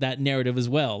that narrative as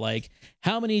well. Like,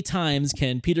 how many times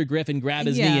can Peter Griffin grab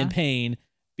his knee in pain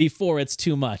before it's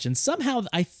too much? And somehow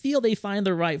I feel they find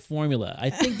the right formula. I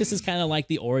think this is kind of like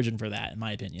the origin for that, in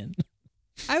my opinion.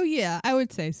 Oh, yeah, I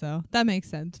would say so. That makes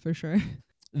sense for sure.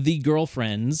 The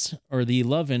girlfriends or the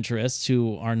love interests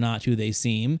who are not who they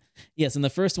seem. Yes, and the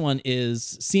first one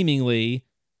is seemingly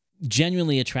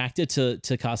genuinely attracted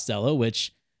to Costello,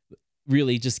 which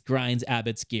really just grinds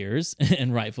Abbott's gears,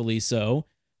 and rightfully so.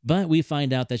 But we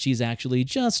find out that she's actually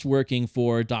just working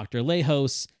for Dr.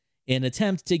 Lejos in an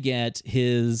attempt to get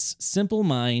his simple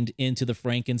mind into the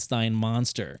Frankenstein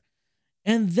monster.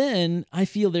 And then I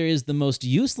feel there is the most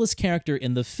useless character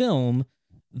in the film,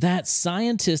 that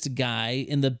scientist guy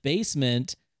in the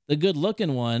basement, the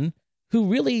good-looking one, who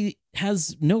really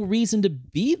has no reason to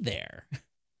be there.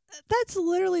 That's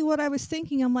literally what I was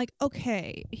thinking. I'm like,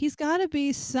 okay, he's got to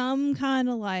be some kind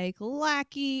of like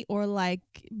lackey or like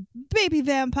baby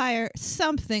vampire,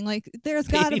 something. Like, there's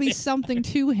got to be something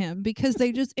to him, because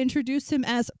they just introduced him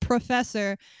as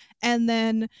professor, and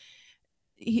then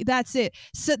that's it.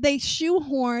 So they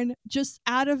shoehorn just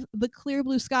out of the clear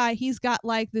blue sky. He's got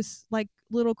like this like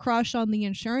little crush on the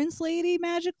insurance lady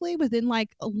magically within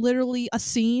like literally a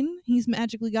scene. He's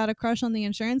magically got a crush on the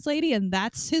insurance lady, and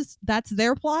that's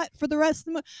their plot for the rest of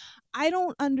the movie. I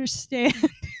don't understand.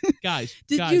 Guys,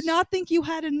 did you not think you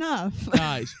had enough?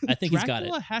 Guys, I think Dracula he's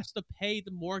got it. has to pay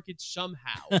the mortgage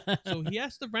somehow, so he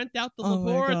has to rent out the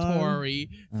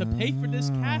laboratory to pay for this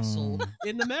castle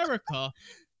in America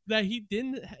that he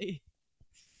didn't.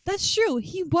 That's true.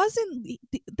 He wasn't.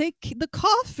 The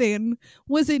coffin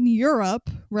was in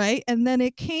Europe, right? And then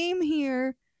it came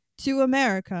here to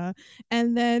America,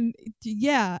 and then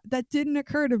that didn't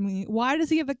occur to me. Why does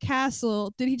he have a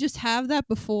castle? Did he just have that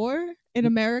before in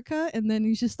America, and then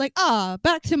he's just like,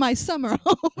 back to my summer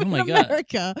home in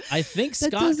America? I think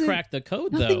Scott cracked the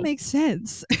code, though. Nothing makes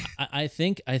sense. I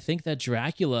think that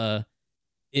Dracula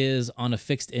is on a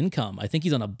fixed income. I think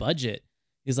he's on a budget.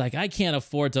 He's like, I can't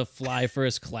afford to fly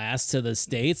first class to the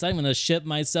States. I'm going to ship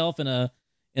myself in a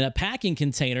packing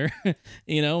container.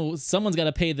 Someone's got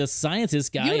to pay this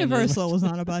scientist guy. Universal was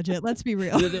on a budget. Let's be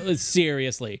real.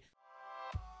 Seriously.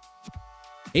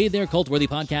 Hey there, Cultworthy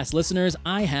podcast listeners.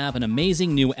 I have an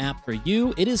amazing new app for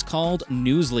you. It is called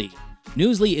Newsly.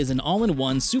 Newsly is an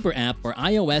all-in-one super app for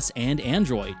iOS and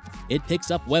Android. It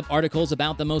picks up web articles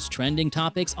about the most trending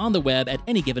topics on the web at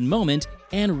any given moment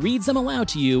and reads them aloud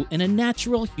to you in a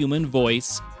natural human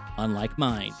voice, unlike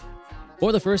mine.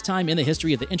 For the first time in the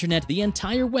history of the internet, the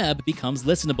entire web becomes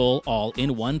listenable all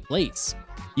in one place.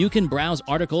 You can browse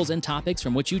articles and topics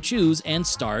from which you choose and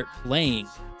start playing.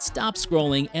 Stop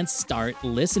scrolling and start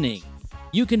listening.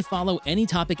 You can follow any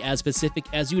topic as specific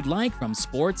as you'd like, from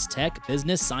sports, tech,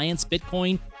 business, science,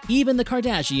 Bitcoin, even the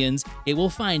Kardashians. It will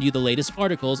find you the latest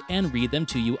articles and read them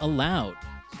to you aloud.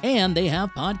 And they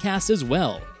have podcasts as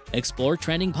well. Explore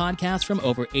trending podcasts from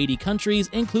over 80 countries,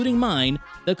 including mine,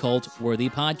 the CultWorthy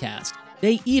podcast.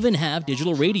 They even have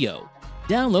digital radio.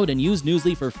 Download and use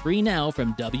Newsly for free now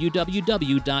from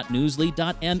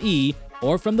www.newsly.me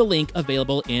or from the link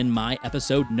available in my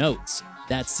episode notes.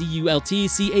 That's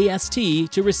CULTCAST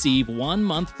to receive 1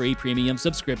 month free premium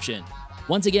subscription.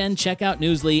 Once again, check out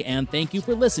Newsly, and thank you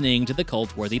for listening to the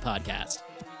CultWorthy podcast.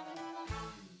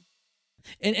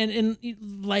 And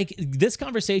like, this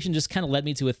conversation just kind of led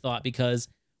me to a thought, because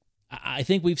I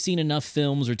think we've seen enough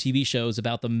films or TV shows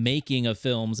about the making of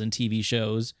films and TV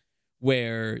shows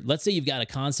where, let's say you've got a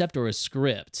concept or a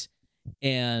script,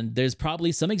 and there's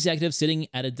probably some executive sitting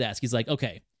at a desk. He's like,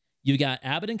 okay, you've got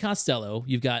Abbott and Costello,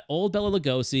 you've got old Bela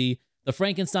Lugosi, the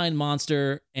Frankenstein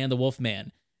monster, and the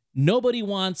Wolfman. Nobody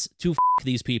wants to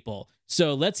these people.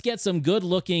 So let's get some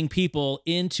good-looking people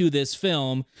into this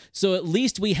film, so at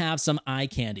least we have some eye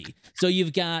candy. So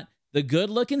you've got the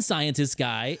good-looking scientist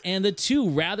guy and the 2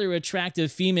 rather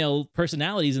attractive female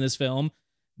personalities in this film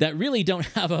that really don't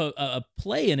have a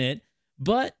play in it,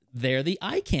 but they're the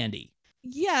eye candy.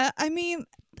 Yeah, I mean,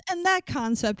 and that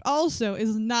concept also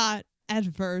is not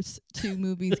adverse to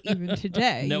movies even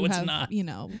today. No, it's have, not.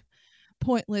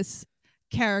 Pointless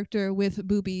character with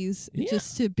boobies,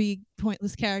 just to be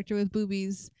pointless character with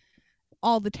boobies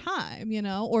all the time,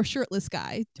 or shirtless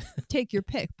guy. Take your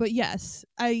pick. But yes,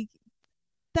 I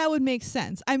that would make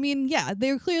sense. I mean, yeah,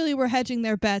 they clearly were hedging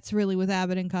their bets really with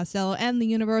Abbott and Costello and the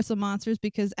Universal monsters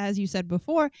because, as you said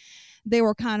before, they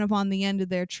were kind of on the end of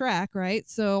their track, right?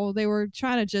 So they were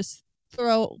trying to just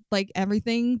throw like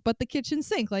everything but the kitchen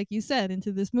sink, like you said,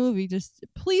 into this movie. Just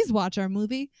please watch our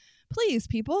movie. Please,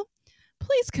 people.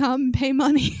 Please come and pay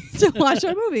money to watch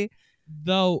our movie.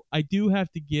 Though I do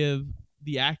have to give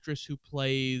the actress who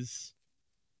plays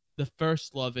the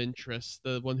first love interest,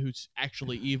 the one who's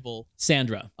actually evil,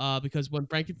 Sandra. Because when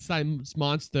Frankenstein's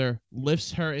monster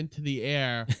lifts her into the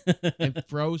air and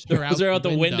throws her out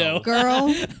the window. Girl,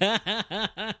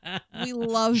 we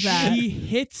love that. She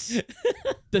hits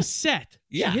the set.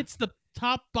 Yeah. She hits the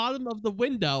top bottom of the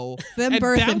window Them and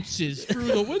birthing- bounces through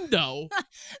the window.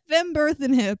 Them birth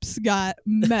and hips got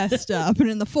messed up.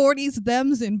 And in the 40s,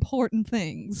 them's important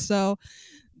things. So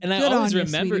And I good always on you,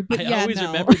 remember sweetie, but yeah, no.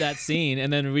 remember that scene,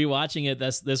 and then rewatching it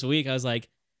this week, I was like,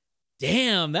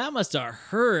 damn, that must have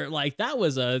hurt. Like, that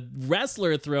was a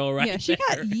wrestler throw right yeah, she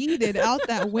there. got yeeted out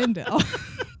that window.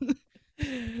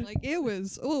 Like, it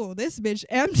was, oh, this bitch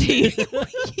empty.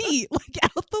 Yeet, like,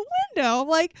 out the window. I'm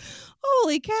like,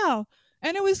 holy cow.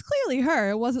 And it was clearly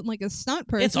her. It wasn't like a stunt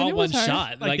person. It's all it was one her.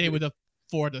 shot. Like they would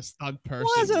afford a stunt person.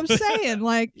 Well, that's what I'm saying.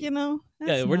 Like, you know.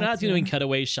 Yeah, we're not doing fair.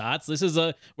 cutaway shots. This is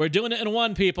we're doing it in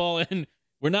one, people, and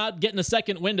we're not getting a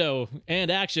second window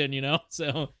and action, you know?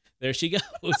 So there she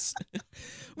goes.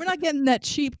 We're not getting that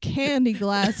cheap candy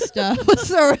glass stuff. Let's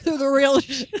throw her through the real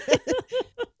shit.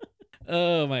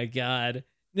 Oh my God.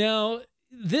 Now,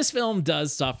 this film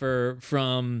does suffer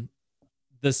from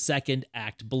the second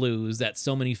act blues that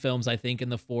so many films, I think, in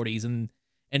the 40s and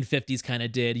 50s kind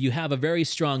of did. You have a very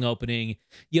strong opening,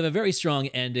 you have a very strong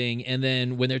ending, and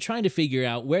then when they're trying to figure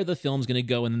out where the film's going to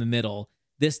go in the middle,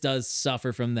 this does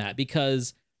suffer from that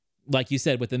because, like you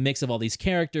said, with the mix of all these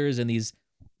characters and these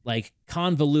like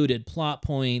convoluted plot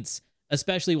points,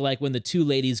 especially like when the two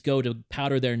ladies go to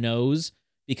powder their nose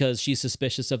because she's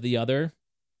suspicious of the other.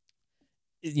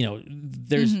 You know,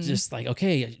 there's just like,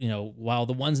 okay, you know, while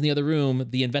the one's in the other room,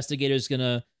 the investigator's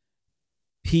gonna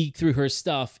peek through her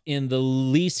stuff in the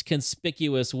least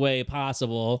conspicuous way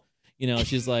possible. You know,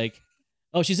 she's like,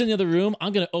 oh, she's in the other room.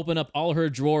 I'm gonna open up all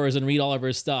her drawers and read all of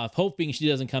her stuff, hoping she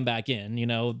doesn't come back in. You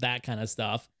know, that kind of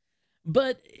stuff.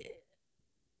 But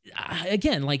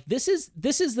again, like this is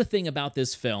the thing about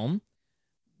this film.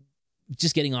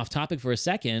 Just getting off topic for a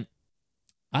second,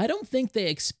 I don't think they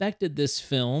expected this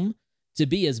film to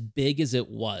be as big as it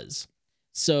was.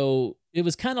 So it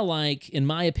was kind of like, in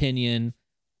my opinion,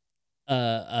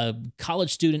 a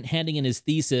college student handing in his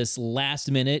thesis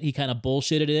last minute. He kind of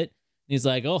bullshitted it. He's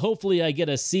like, oh, hopefully I get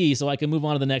a C so I can move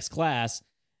on to the next class.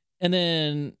 And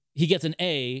then he gets an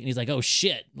A and he's like, oh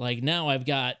shit, like now I've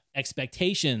got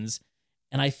expectations.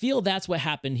 And I feel that's what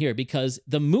happened here because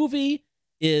the movie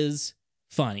is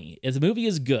funny. The movie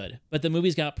is good, but the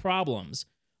movie's got problems.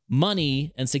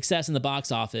 Money and success in the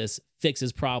box office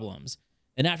fixes problems.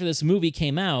 And after this movie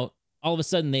came out, all of a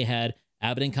sudden they had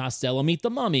Abbott and Costello meet the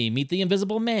Mummy, meet the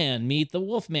Invisible Man, meet the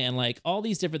Wolfman, like all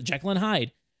these different, Jekyll and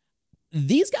Hyde.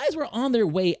 These guys were on their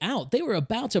way out. They were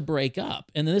about to break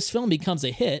up. And then this film becomes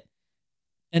a hit.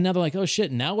 And now they're like, oh shit,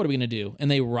 now what are we going to do?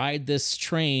 And they ride this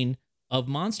train of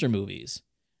monster movies.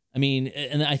 I mean,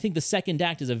 and I think the second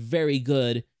act is a very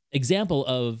good example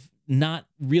of not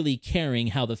really caring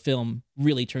how the film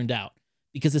really turned out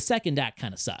because the second act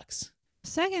kind of sucks.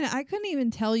 Second, I couldn't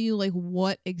even tell you like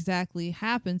what exactly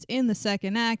happens in the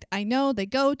second act. I know they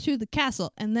go to the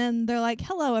castle and then they're like,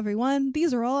 hello, everyone.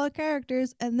 These are all our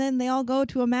characters. And then they all go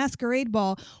to a masquerade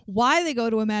ball. Why they go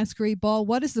to a masquerade ball?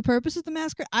 What is the purpose of the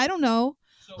masquerade? I don't know.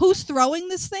 Who's throwing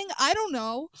this thing? I don't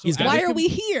know. Why are we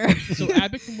here? So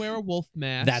Abbott can wear a wolf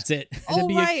mask. That's it. And then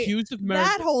be right. accused of murder.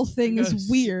 That whole thing is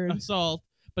weird. Assault.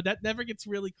 But that never gets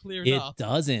really cleared It up.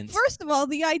 doesn't. First of all,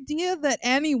 the idea that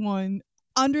anyone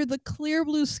under the clear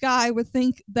blue sky would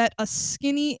think that a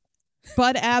skinny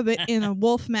Bud Abbott in a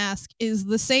wolf mask is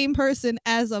the same person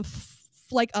as a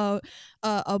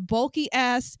bulky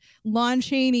ass Lon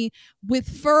Chaney with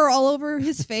fur all over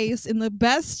his face in the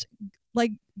best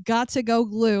like got to go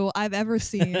glue I've ever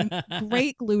seen.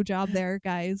 Great glue job there,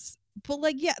 guys. But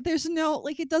like, yeah, there's no,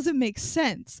 like, it doesn't make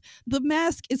sense. The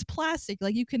mask is plastic.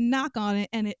 Like, you can knock on it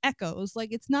and it echoes.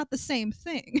 Like, it's not the same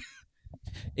thing.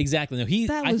 Exactly. No,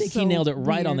 I think he nailed it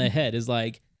right on the head. Is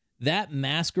like that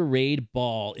masquerade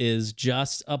ball is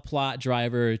just a plot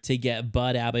driver to get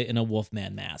Bud Abbott in a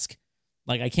Wolfman mask.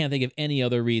 Like, I can't think of any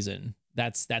other reason.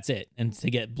 That's it. And to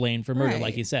get blamed for murder,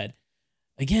 like you said.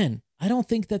 Again, I don't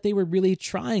think that they were really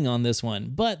trying on this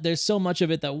one, but there's so much of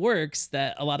it that works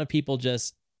that a lot of people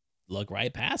just look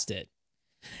right past it.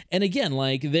 And again,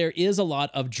 like there is a lot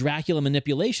of Dracula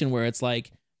manipulation where it's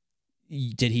like,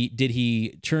 did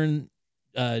he turn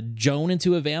Joan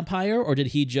into a vampire, or did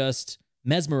he just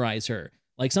mesmerize her?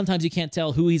 Like sometimes you can't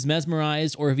tell who he's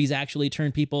mesmerized or if he's actually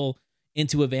turned people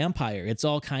into a vampire. It's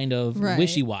all kind of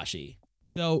wishy-washy.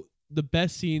 So the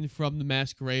best scene from the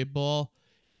masquerade ball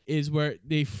is where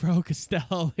they throw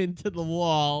Costello into the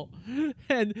wall,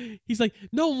 and he's like,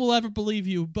 "No one will ever believe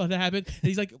you, but it happened." And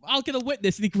he's like, "I'll get a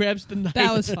witness," and he grabs the knife.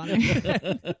 That was funny.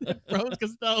 Throws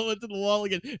Costello into the wall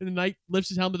again, and the knight lifts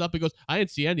his helmet up and goes, "I didn't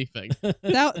see anything."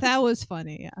 That was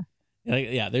funny. Yeah.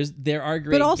 Yeah. There are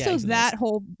great. But also gags in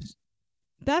this.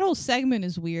 that whole segment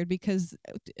is weird because,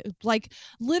 like,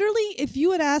 literally, if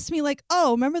you had asked me, like,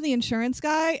 oh, remember the insurance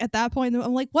guy? At that point,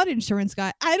 I'm like, what insurance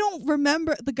guy? I don't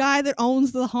remember the guy that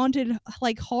owns the haunted,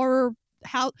 like, horror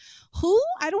house. Who?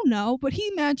 I don't know, but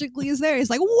he magically is there. He's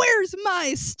like, where's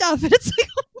my stuff? And it's like,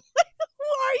 who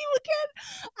are you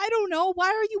again? I don't know. Why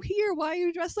are you here? Why are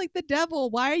you dressed like the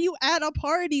devil? Why are you at a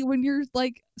party when you're,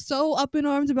 like, so up in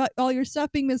arms about all your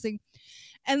stuff being missing?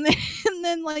 And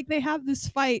then like they have this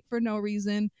fight for no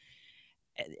reason,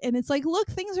 and it's like, look,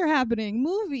 things are happening.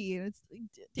 Movie. And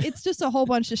it's just a whole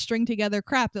bunch of string together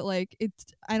crap that, like,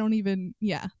 I don't even.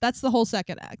 Yeah, that's the whole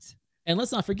second act. And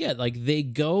let's not forget, like, they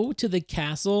go to the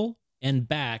castle and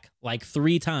back like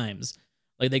 3 times.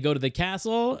 Like they go to the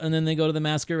castle and then they go to the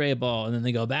masquerade ball and then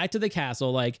they go back to the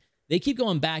castle. Like they keep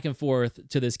going back and forth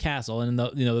to this castle, and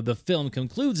the film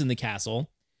concludes in the castle,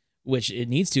 which it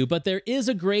needs to, but there is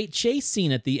a great chase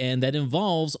scene at the end that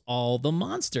involves all the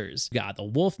monsters. You got the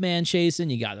Wolfman chasing,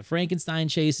 you got the Frankenstein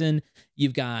chasing,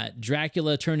 you've got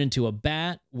Dracula turned into a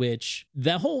bat, which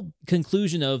the whole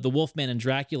conclusion of the Wolfman and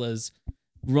Dracula's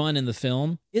run in the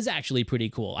film is actually pretty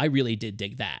cool. I really did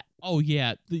dig that. Oh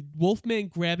yeah, the Wolfman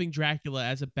grabbing Dracula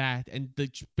as a bat and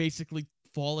basically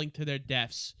falling to their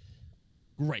deaths.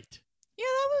 Great. Yeah,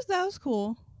 that was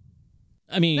cool.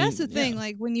 I mean, that's the thing.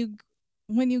 Like when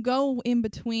you go in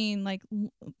between, like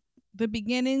the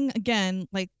beginning, again,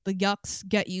 like the yucks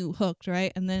get you hooked,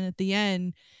 right? And then at the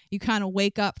end, you kind of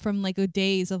wake up from like a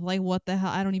daze of like, what the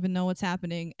hell? I don't even know what's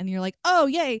happening. And you're like, oh,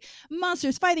 yay,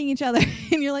 monsters fighting each other.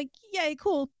 And you're like, yay,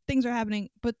 cool, things are happening.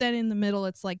 But then in the middle,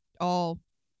 it's like all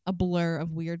a blur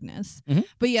of weirdness. Mm-hmm.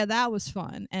 But yeah, that was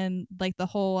fun. And like the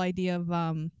whole idea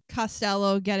of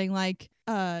Costello getting like,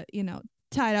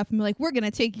 tied up and be like, we're gonna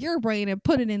take your brain and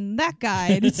put it in that guy,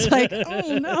 and it's like,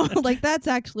 oh no, like that's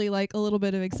actually like a little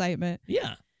bit of excitement.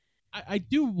 Yeah, I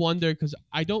do wonder, because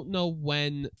I don't know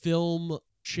when film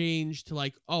changed to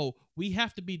like, oh, we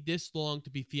have to be this long to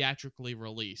be theatrically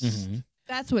released. Mm-hmm.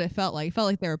 That's what it felt like. It felt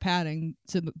like they were padding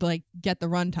to like get the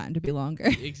runtime to be longer.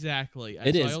 Exactly.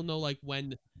 It is. I don't know like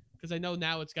when, because I know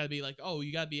now it's got to be like, oh,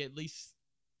 you got to be at least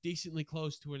decently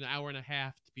close to an hour and a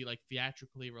half to be like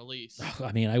theatrically released.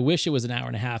 I mean, I wish it was an hour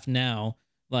and a half now.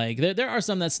 Like there are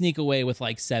some that sneak away with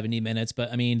like 70 minutes,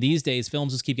 but I mean, these days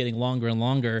films just keep getting longer and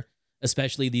longer,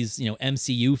 especially these,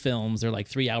 MCU films. They're like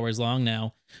 3 hours long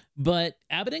now. But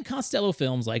Abbott and Costello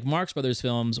films, like Marx Brothers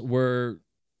films, were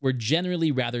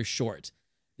generally rather short.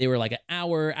 They were like an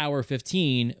hour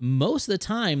 15. Most of the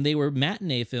time they were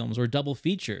matinee films or double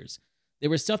features. They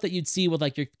were stuff that you'd see with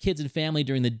like your kids and family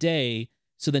during the day.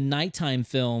 So the nighttime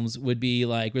films would be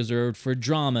like reserved for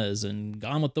dramas and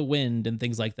Gone with the Wind and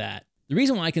things like that. The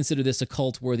reason why I consider this a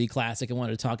cult-worthy classic, I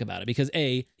wanted to talk about it because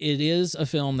A, it is a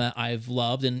film that I've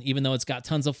loved, and even though it's got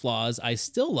tons of flaws, I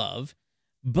still love.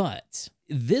 But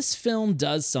this film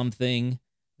does something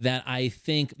that I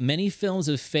think many films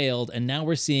have failed, and now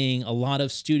we're seeing a lot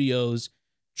of studios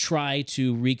try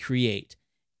to recreate.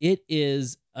 It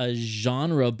is a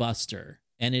genre buster,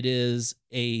 and it is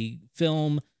a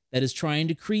film that is trying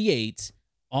to create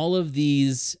all of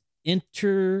these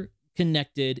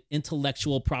interconnected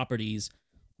intellectual properties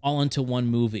all into one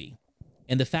movie.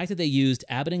 And the fact that they used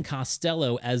Abbott and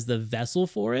Costello as the vessel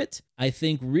for it, I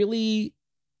think really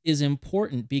is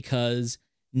important because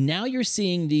now you're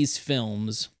seeing these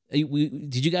films.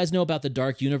 Did you guys know about the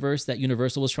dark universe that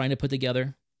Universal was trying to put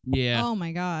together? Yeah. Oh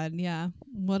my God. Yeah.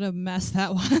 What a mess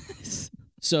that was.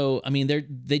 So, I mean,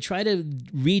 they try to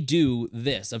redo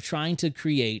this of trying to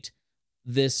create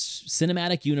this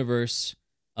cinematic universe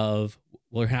of,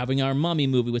 we're having our Mummy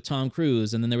movie with Tom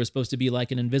Cruise, and then there was supposed to be like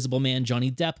an Invisible Man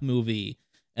Johnny Depp movie,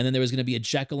 and then there was going to be a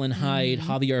Jekyll and Hyde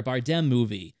Javier Bardem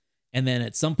movie, and then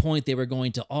at some point they were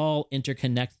going to all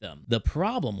interconnect them. The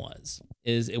problem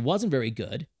is it wasn't very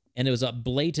good, and it was a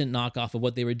blatant knockoff of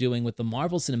what they were doing with the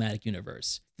Marvel Cinematic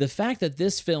Universe. The fact that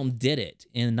this film did it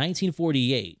in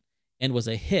 1948 and was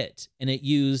a hit, and it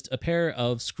used a pair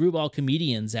of screwball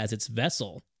comedians as its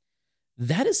vessel,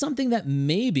 that is something that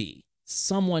maybe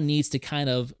someone needs to kind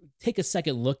of take a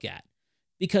second look at.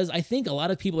 Because I think a lot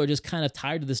of people are just kind of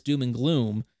tired of this doom and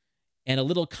gloom, And a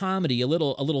little comedy, a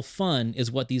little fun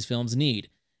is what these films need.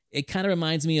 It kind of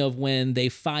reminds me of when they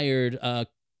fired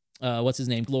what's his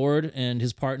name, Lord, and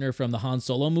his partner from the Han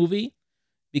Solo movie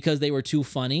because they were too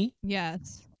funny.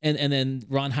 Yes. And then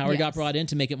Ron Howard got Yes. brought in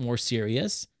to make it more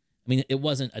serious. I mean, it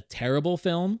wasn't a terrible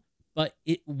film, but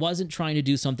it wasn't trying to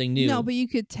do something new. No, but you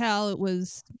could tell it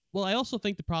was. Well, I also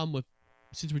think the problem with,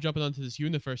 since we're jumping onto this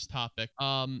universe topic,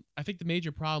 I think the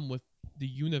major problem with the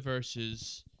universe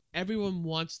is everyone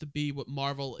wants to be what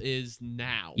Marvel is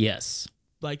now. Yes.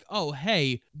 Like, oh,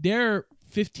 hey, they're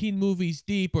 15 movies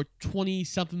deep or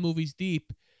 20-something movies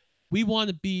deep. We want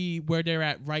to be where they're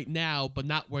at right now, but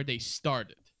not where they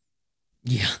started.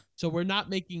 Yeah. So we're not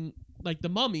making, like, The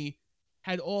Mummy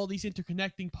had all these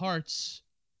interconnecting parts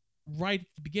right at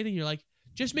the beginning. You're like,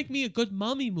 just make me a good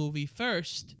Mummy movie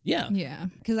first. Yeah. Yeah.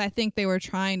 Because I think they were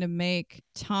trying to make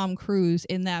Tom Cruise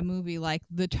in that movie like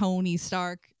the Tony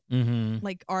Stark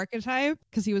like archetype,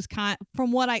 because he was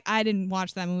from what I didn't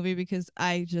watch that movie because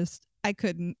I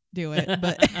couldn't do it,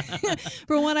 but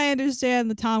from what I understand,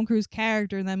 the Tom Cruise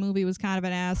character in that movie was kind of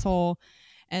an asshole,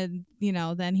 and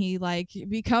then he like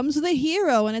becomes the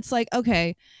hero, and it's like,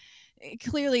 okay,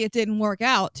 clearly it didn't work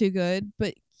out too good,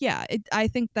 but yeah, I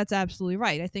think that's absolutely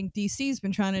right. I think DC's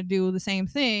been trying to do the same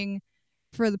thing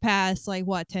for the past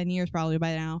 10 years probably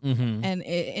by now, and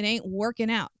it ain't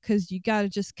working out because you got to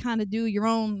just kind of do your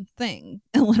own thing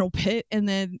a little bit, and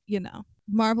then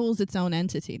Marvel is its own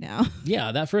entity now.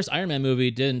 Yeah, that first Iron Man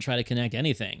movie didn't try to connect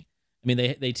anything. I mean,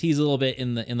 they tease a little bit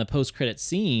in the post-credit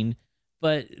scene,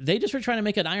 but they just were trying to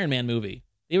make an Iron Man movie.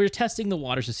 They were testing the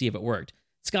waters to see if it worked.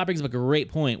 Scott brings up a great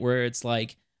point where it's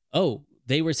like, oh,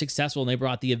 they were successful and they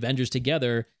brought the Avengers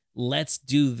together. Let's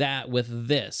do that with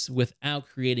this without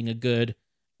creating a good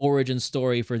origin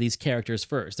story for these characters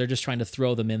first. They're just trying to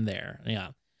throw them in there. Yeah.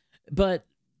 But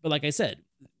like I said,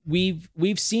 we've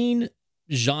seen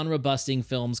genre busting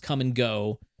films come and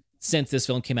go since this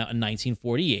film came out in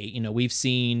 1948. We've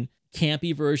seen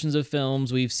campy versions of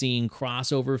films, we've seen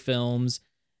crossover films.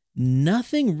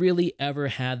 Nothing really ever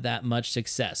had that much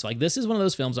success. Like, this is one of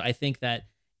those films where I think that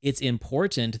it's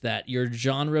important that you're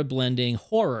genre blending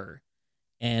horror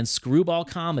and screwball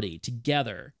comedy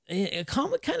together.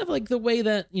 Kind of like the way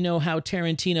that, how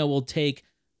Tarantino will take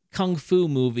kung fu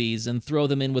movies and throw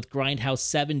them in with Grindhouse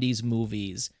 70s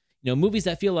movies. Movies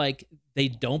that feel like they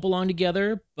don't belong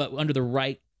together, but under the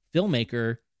right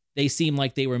filmmaker, they seem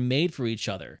like they were made for each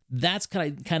other. That's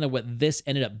kind of what this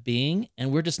ended up being,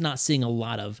 and we're just not seeing a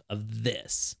lot of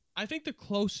this. I think the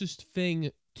closest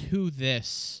thing to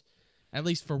this, at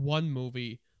least for one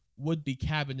movie, would be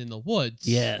Cabin in the Woods.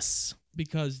 Yes.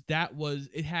 Because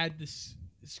it had this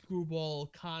screwball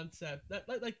concept,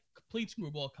 like complete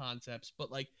screwball concepts, but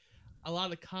like a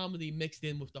lot of comedy mixed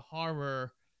in with the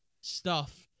horror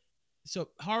stuff. So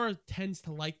horror tends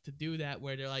to like to do that,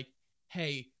 where they're like,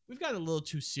 hey, we've gotten a little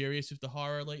too serious with the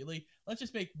horror lately. Let's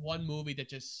just make one movie that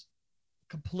just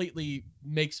completely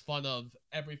makes fun of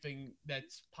everything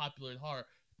that's popular in horror.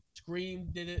 Scream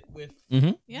did it with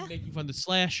making fun of the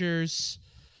slashers.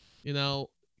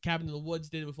 Cabin in the Woods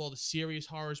did it with all the serious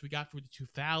horrors we got through the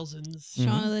 2000s.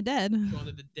 Shaun of the Dead.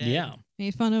 Yeah.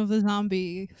 Made fun of the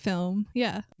zombie film.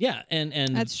 Yeah. Yeah,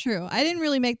 and that's true. I didn't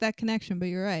really make that connection, but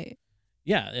you're right.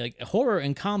 Yeah, like horror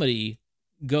and comedy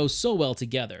go so well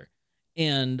together.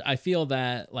 And I feel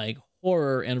that like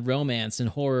horror and romance and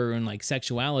horror and like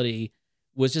sexuality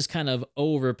was just kind of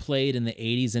overplayed in the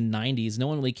 80s and 90s. No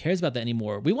one really cares about that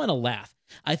anymore. We want to laugh.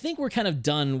 I think we're kind of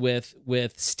done with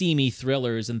steamy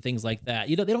thrillers and things like that.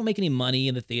 They don't make any money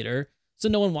in the theater, so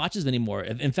no one watches them anymore.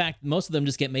 In fact, most of them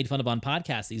just get made fun of on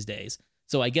podcasts these days.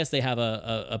 So I guess they have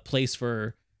a place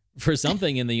for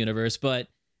something in the universe. But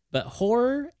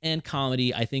horror and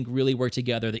comedy, I think, really work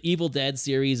together. The Evil Dead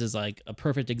series is like a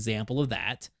perfect example of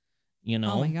that.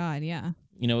 Oh my God, yeah.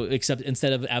 Except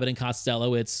instead of Abbott and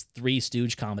Costello, it's Three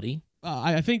Stooge comedy.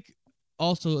 I think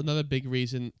also another big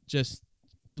reason just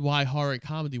why horror and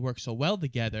comedy work so well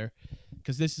together,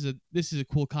 because this is a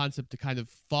cool concept to kind of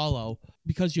follow,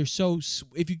 because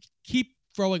if you keep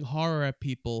throwing horror at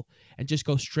people and just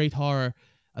go straight horror,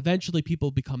 eventually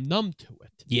people become numb to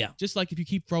it. Yeah. Just like if you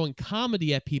keep throwing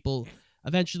comedy at people,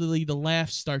 eventually the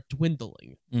laughs start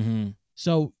dwindling.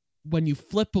 So when you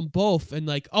flip them both and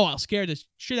like, oh, I'll scare the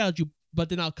shit out of you, but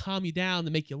then I'll calm you down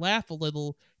and make you laugh a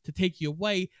little to take you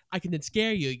away, I can then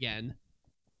scare you again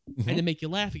and then make you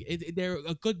laugh. They're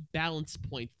a good balance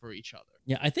point for each other.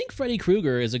 Yeah, I think Freddy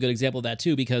Krueger is a good example of that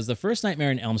too, because the first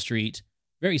Nightmare on Elm Street,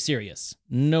 very serious,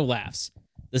 no laughs.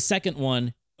 The second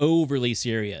one, overly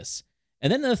serious.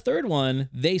 And then the third one,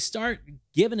 they start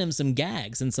giving him some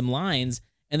gags and some lines,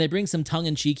 and they bring some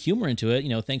tongue-in-cheek humor into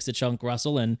it, thanks to Chunk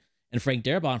Russell and and Frank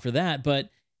Darabont for that, but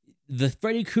the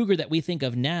Freddy Krueger that we think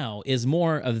of now is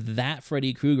more of that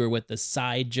Freddy Krueger with the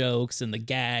side jokes and the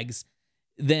gags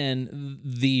than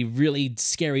the really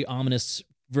scary, ominous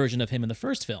version of him in the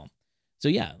first film. So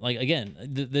yeah, like again,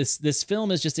 this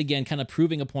film is just again kind of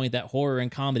proving a point that horror and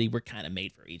comedy were kind of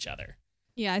made for each other.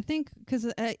 Yeah, I think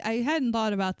because I hadn't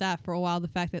thought about that for a while. The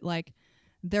fact that like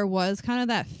there was kind of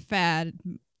that fad.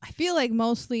 I feel like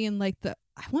mostly in like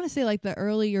I want to say like the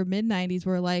early or mid 90s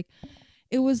where like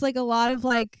it was like a lot of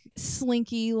like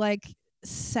slinky, like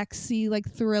sexy, like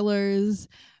thrillers.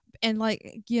 And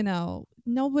like, you know,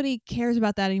 nobody cares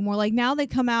about that anymore. Like now they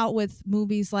come out with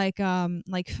movies like Femme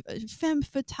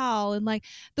Fatale and like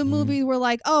the movie where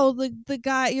like, oh, the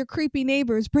guy, your creepy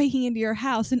neighbor is breaking into your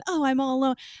house and oh, I'm all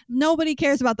alone. Nobody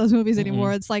cares about those movies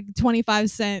anymore. It's like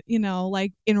 25 cent, you know,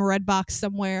 like in a red box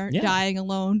somewhere, dying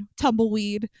alone,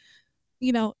 tumbleweed,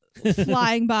 you know,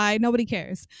 flying by. Nobody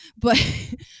cares. But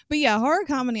yeah, horror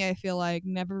comedy, I feel like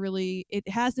never really, it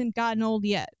hasn't gotten old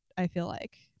yet, I feel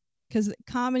like. Because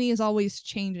comedy is always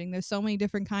changing. There's so many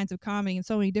different kinds of comedy and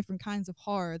so many different kinds of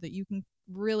horror that you can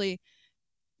really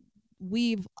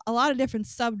weave a lot of different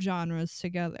subgenres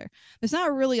together. There's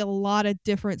not really a lot of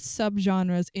different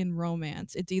subgenres in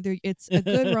romance. It's either it's a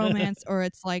good romance or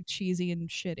it's like cheesy and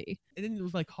shitty. And then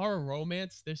with like horror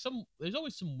romance, there's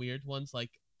always some weird ones.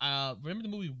 Like remember the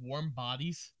movie Warm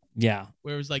Bodies? Yeah.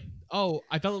 Where it was like, oh,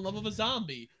 I fell in love with a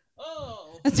zombie.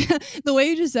 Oh. The way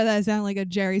you just said that sounded like a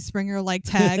Jerry Springer like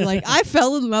tag. Like, I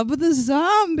fell in love with a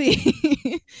zombie.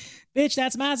 Bitch,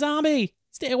 that's my zombie.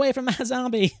 Stay away from my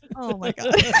zombie. Oh my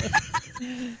God.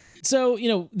 So, you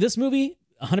know, this movie,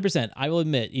 100%, I will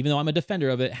admit, even though I'm a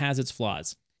defender of it, has its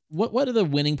flaws. What are the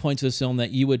winning points of this film that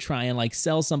you would try and like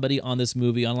sell somebody on this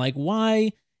movie on like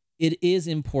why it is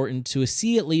important to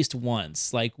see at least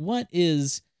once? Like, what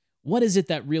is it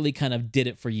that really kind of did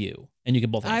it for you? And you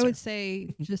can both answer. I would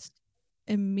say just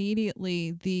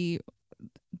immediately the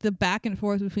back and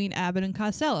forth between Abbott and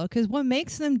Costello, because what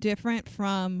makes them different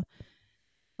from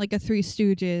like a Three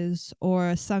Stooges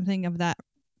or something of that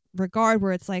regard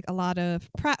where it's like a lot of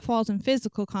pratfalls and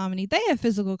physical comedy. They have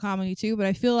physical comedy too, but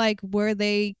I feel like where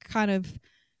they kind of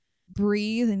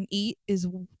breathe and eat is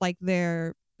like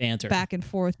their banter back and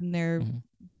forth and their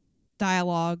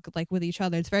dialogue like with each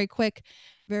other. It's very quick,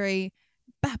 very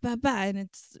ba ba ba, and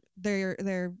it's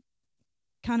they're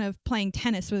kind of playing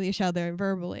tennis with each other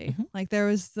verbally. Like there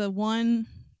was the one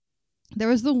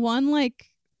like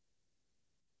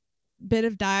bit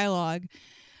of dialogue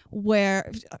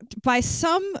where by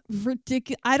some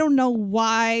ridiculous, I don't know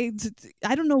why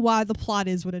the plot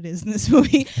is what it is in this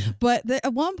movie, but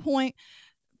at one point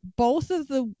both of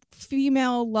the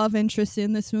female love interests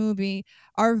in this movie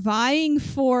are vying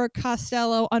for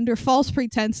Costello under false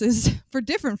pretenses, for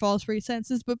different false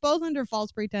pretenses, but both under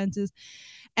false pretenses.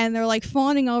 And they're like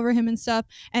fawning over him and stuff.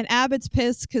 And Abbott's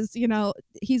pissed because, you know,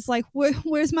 he's like,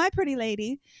 where's my pretty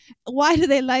lady? Why do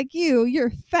they like you?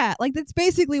 You're fat. Like, that's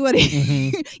basically what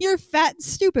you're fat and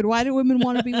stupid. Why do women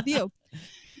want to be with you?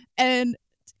 And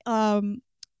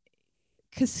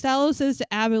Costello says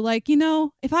to Abbott, like, you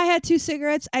know, if I had 2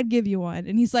 cigarettes, I'd give you one.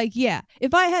 And he's like, yeah.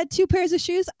 If I had 2 pairs of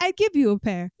shoes, I'd give you a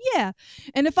pair. Yeah.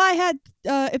 And if I had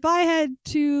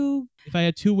 2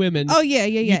 women, oh yeah,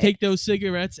 you take those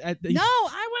cigarettes at the. No,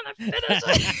 I want to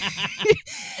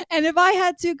finish. And if I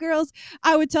had 2 girls,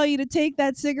 I would tell you to take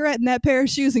that cigarette and that pair of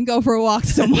shoes and go for a walk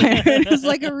somewhere. It was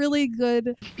like a really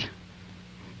good.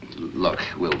 Look,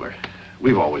 Wilbur,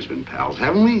 we've always been pals,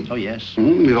 haven't we? Oh, yes.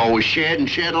 We've always shared and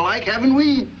shared alike, haven't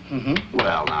we?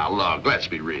 Well, now, look, let's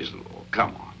be reasonable.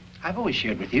 Come on. I've always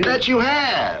shared with you. That you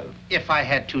have. If I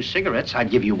had 2 cigarettes,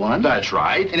 I'd give you one. That's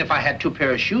right. And if I had 2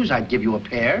 pair of shoes, I'd give you a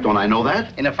pair. Don't I know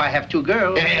that? And if I have 2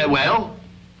 girls... well?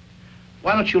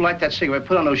 Why don't you light that cigarette,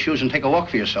 put on those shoes, and take a walk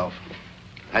for yourself?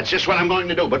 That's just what I'm going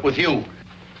to do, but with you.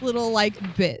 Little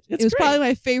like bit. It's it was great. probably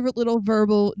my favorite little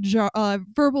verbal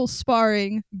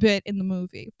sparring bit in the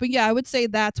movie. But yeah, I would say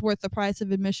that's worth the price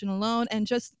of admission alone, and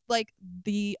just like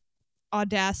the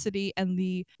audacity and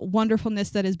the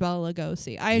wonderfulness that is Bela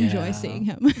Lugosi. I enjoy seeing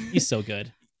him. He's so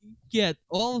good. Yeah,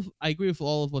 I agree with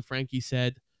all of what Frankie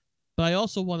said, but I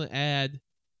also want to add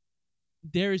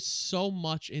there is so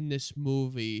much in this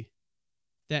movie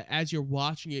that as you're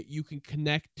watching it, you can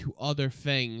connect to other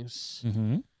things.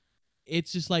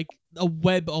 It's just like a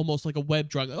web, almost like a web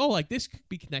drawing. Oh, like this could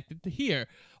be connected to here.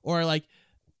 Or like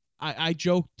I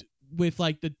joked with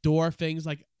like the door things,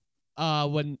 like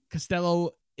when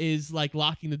Costello is like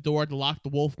locking the door to lock the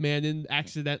Wolfman in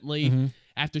accidentally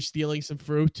after stealing some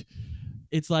fruit.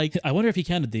 It's like, I wonder if he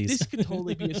counted these. This could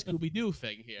totally be a Scooby-Doo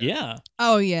thing here. Yeah.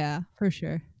 Oh yeah, for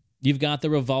sure. You've got the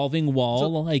revolving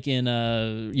wall, like in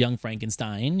Young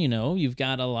Frankenstein. You know, you've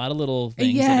got a lot of little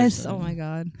things. Yes. Oh my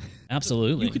God.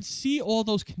 Absolutely. You could see all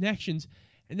those connections,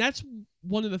 and that's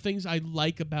one of the things I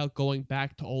like about going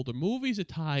back to older movies at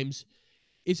times.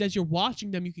 Is as you're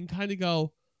watching them, you can kind of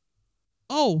go,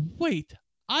 "Oh, wait,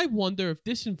 I wonder if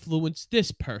this influenced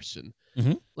this person."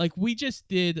 Mm-hmm. Like we just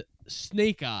did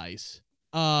Snake Eyes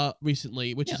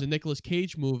recently, which is a Nicolas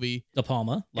Cage movie. De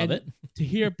Palma, love it. To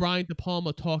hear Brian De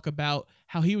Palma talk about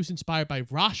how he was inspired by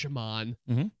Rashomon,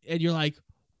 and you're like,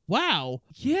 wow,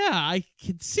 yeah, I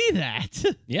can see that.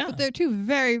 Yeah. But they're two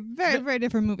very, very, very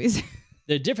different movies.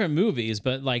 They're different movies,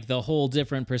 but like the whole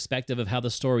different perspective of how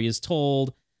the story is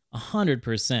told,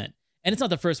 100%. And it's not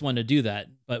the first one to do that,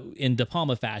 but in De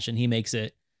Palma fashion, he makes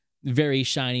it very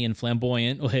shiny and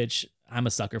flamboyant, which I'm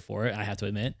a sucker for it, I have to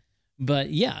admit. But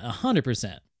yeah,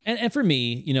 100%. And for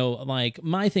me, you know, like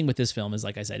my thing with this film is,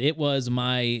 like I said, it was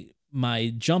my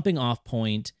jumping off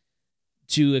point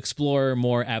to explore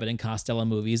more Abbott and Costello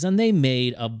movies, and they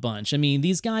made a bunch. I mean,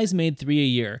 these guys made 3 a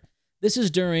year. This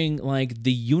is during like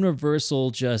the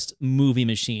universal just movie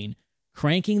machine,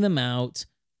 cranking them out.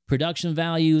 Production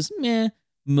values, meh.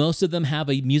 Most of them have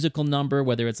a musical number,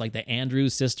 whether it's like the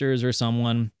Andrews Sisters or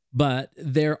someone, but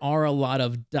there are a lot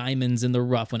of diamonds in the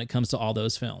rough when it comes to all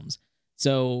those films.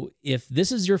 So if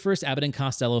this is your first Abbott and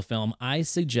Costello film, I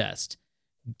suggest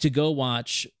to go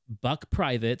watch Buck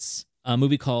Privates, a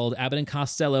movie called Abbott and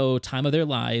Costello, Time of Their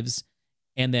Lives,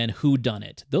 and then Who Done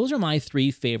It. Those are my 3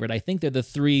 favorite. I think they're the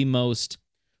 3 most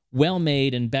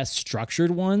well-made and best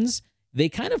structured ones. They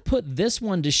kind of put this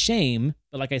one to shame,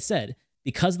 but like I said,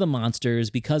 because of the monsters,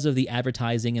 because of the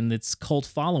advertising and its cult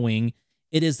following,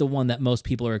 it is the one that most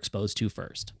people are exposed to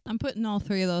first. I'm putting all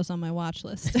 3 of those on my watch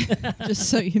list, just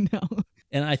so you know.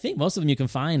 And I think most of them you can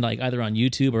find like either on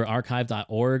YouTube or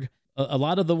archive.org. A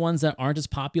lot of the ones that aren't as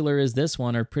popular as this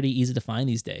one are pretty easy to find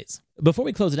these days. Before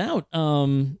we close it out,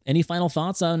 any final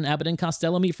thoughts on Abbott and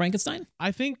Costello Meet Frankenstein?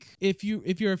 I think if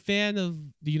you're a fan of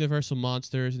the Universal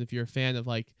monsters, and if you're a fan of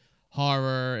like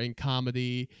horror and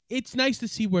comedy, it's nice to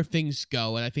see where things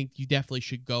go, and I think you definitely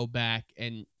should go back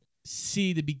and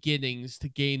see the beginnings to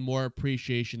gain more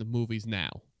appreciation of movies now.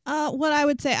 What I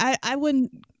would say, I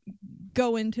wouldn't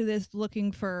go into this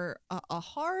looking for a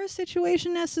horror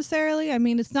situation necessarily. I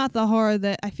mean, it's not the horror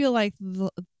that I feel like the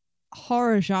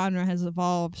horror genre has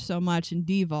evolved so much and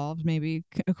devolved, maybe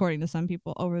according to some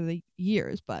people, over the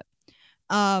years. But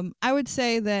I would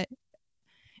say that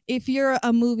if you're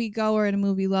a movie goer and a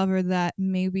movie lover that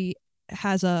maybe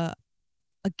has a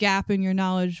gap in your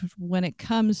knowledge when it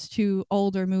comes to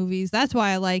older movies, that's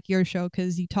why I like your show,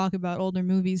 because you talk about older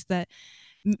movies that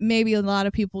maybe a lot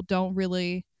of people don't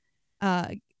really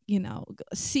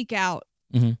seek out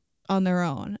on their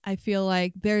own. I feel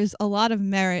like there's a lot of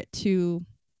merit to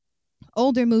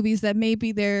older movies that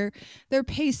maybe their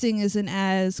pacing isn't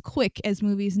as quick as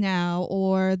movies now,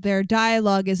 or their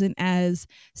dialogue isn't as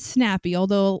snappy,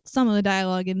 although some of the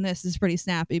dialogue in this is pretty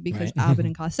snappy because Abbott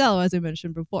and Costello, as I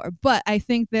mentioned before. But I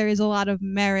think there is a lot of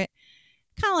merit,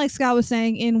 kind of like Scott was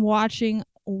saying, in watching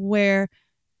where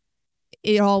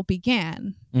it all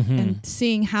began and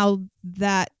seeing how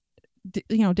that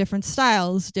different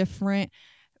styles, different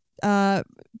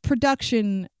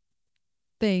production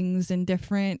things, and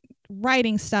different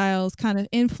writing styles kind of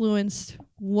influenced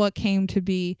what came to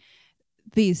be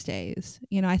these days.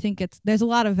 I think there's a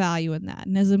lot of value in that,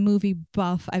 and as a movie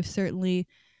buff, I've certainly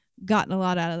gotten a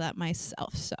lot out of that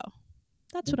myself. So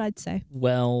that's what I'd say.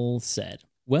 Well said.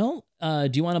 Well,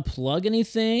 do you want to plug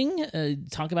anything?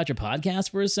 Talk about your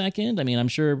podcast for a second. I mean, I'm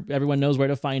sure everyone knows where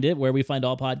to find it, where we find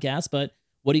all podcasts, but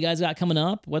what do you guys got coming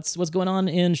up? What's going on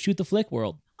in Shoot the Flick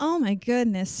world? Oh my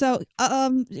goodness. So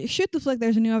Shoot the Flick,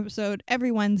 there's a new episode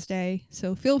every Wednesday.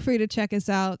 So feel free to check us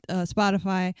out.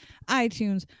 Spotify,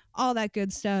 iTunes, all that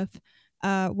good stuff.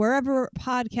 Wherever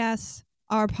podcasts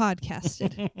are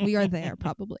podcasted, we are there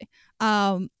probably.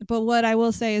 But what I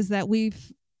will say is that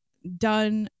we've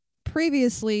done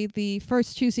previously the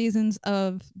first 2 seasons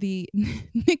of the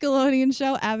Nickelodeon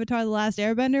show Avatar: The Last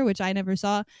Airbender, which I never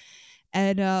saw.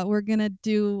 And we're going to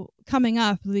do, coming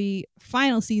up, the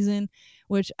final season,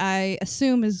 which I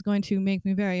assume is going to make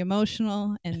me very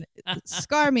emotional and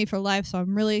scar me for life. So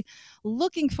I'm really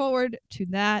looking forward to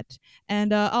that.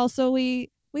 And also we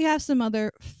have some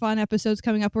other fun episodes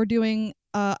coming up. We're doing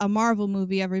a Marvel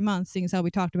movie every month, seeing as how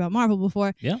we talked about Marvel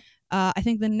before. Yeah. I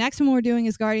think the next one we're doing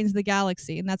is Guardians of the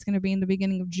Galaxy, and that's going to be in the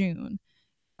beginning of June.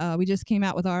 We just came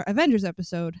out with our Avengers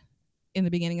episode in the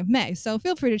beginning of May. So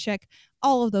feel free to check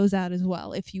all of those out as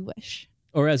well if you wish.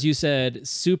 Or as you said,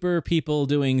 super people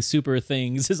doing super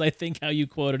things is I think how you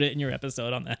quoted it in your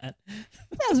episode on that.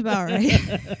 That was about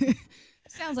right.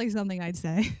 Sounds like something I'd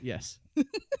say. Yes.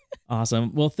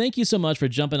 Awesome. Well, thank you so much for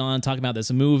jumping on and talking about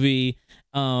this movie.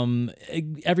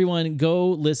 Everyone, go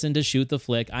listen to Shoot the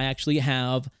Flick. I actually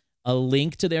have a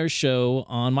link to their show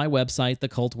on my website,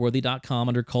 thecultworthy.com,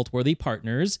 under Cultworthy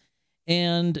Partners.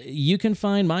 And you can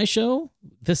find my show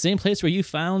the same place where you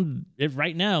found it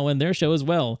right now, and their show as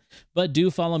well. But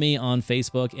do follow me on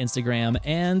Facebook, Instagram,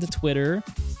 and Twitter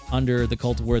under the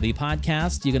Cultworthy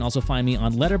Podcast. You can also find me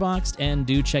on Letterboxd, and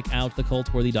do check out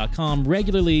thecultworthy.com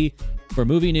regularly for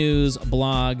movie news,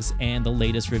 blogs, and the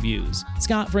latest reviews.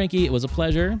 Scott, Frankie, it was a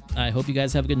pleasure. I hope you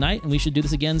guys have a good night, and we should do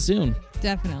this again soon.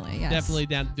 Definitely, yes. Definitely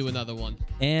down to do another one.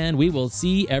 And we will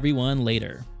see everyone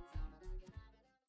later.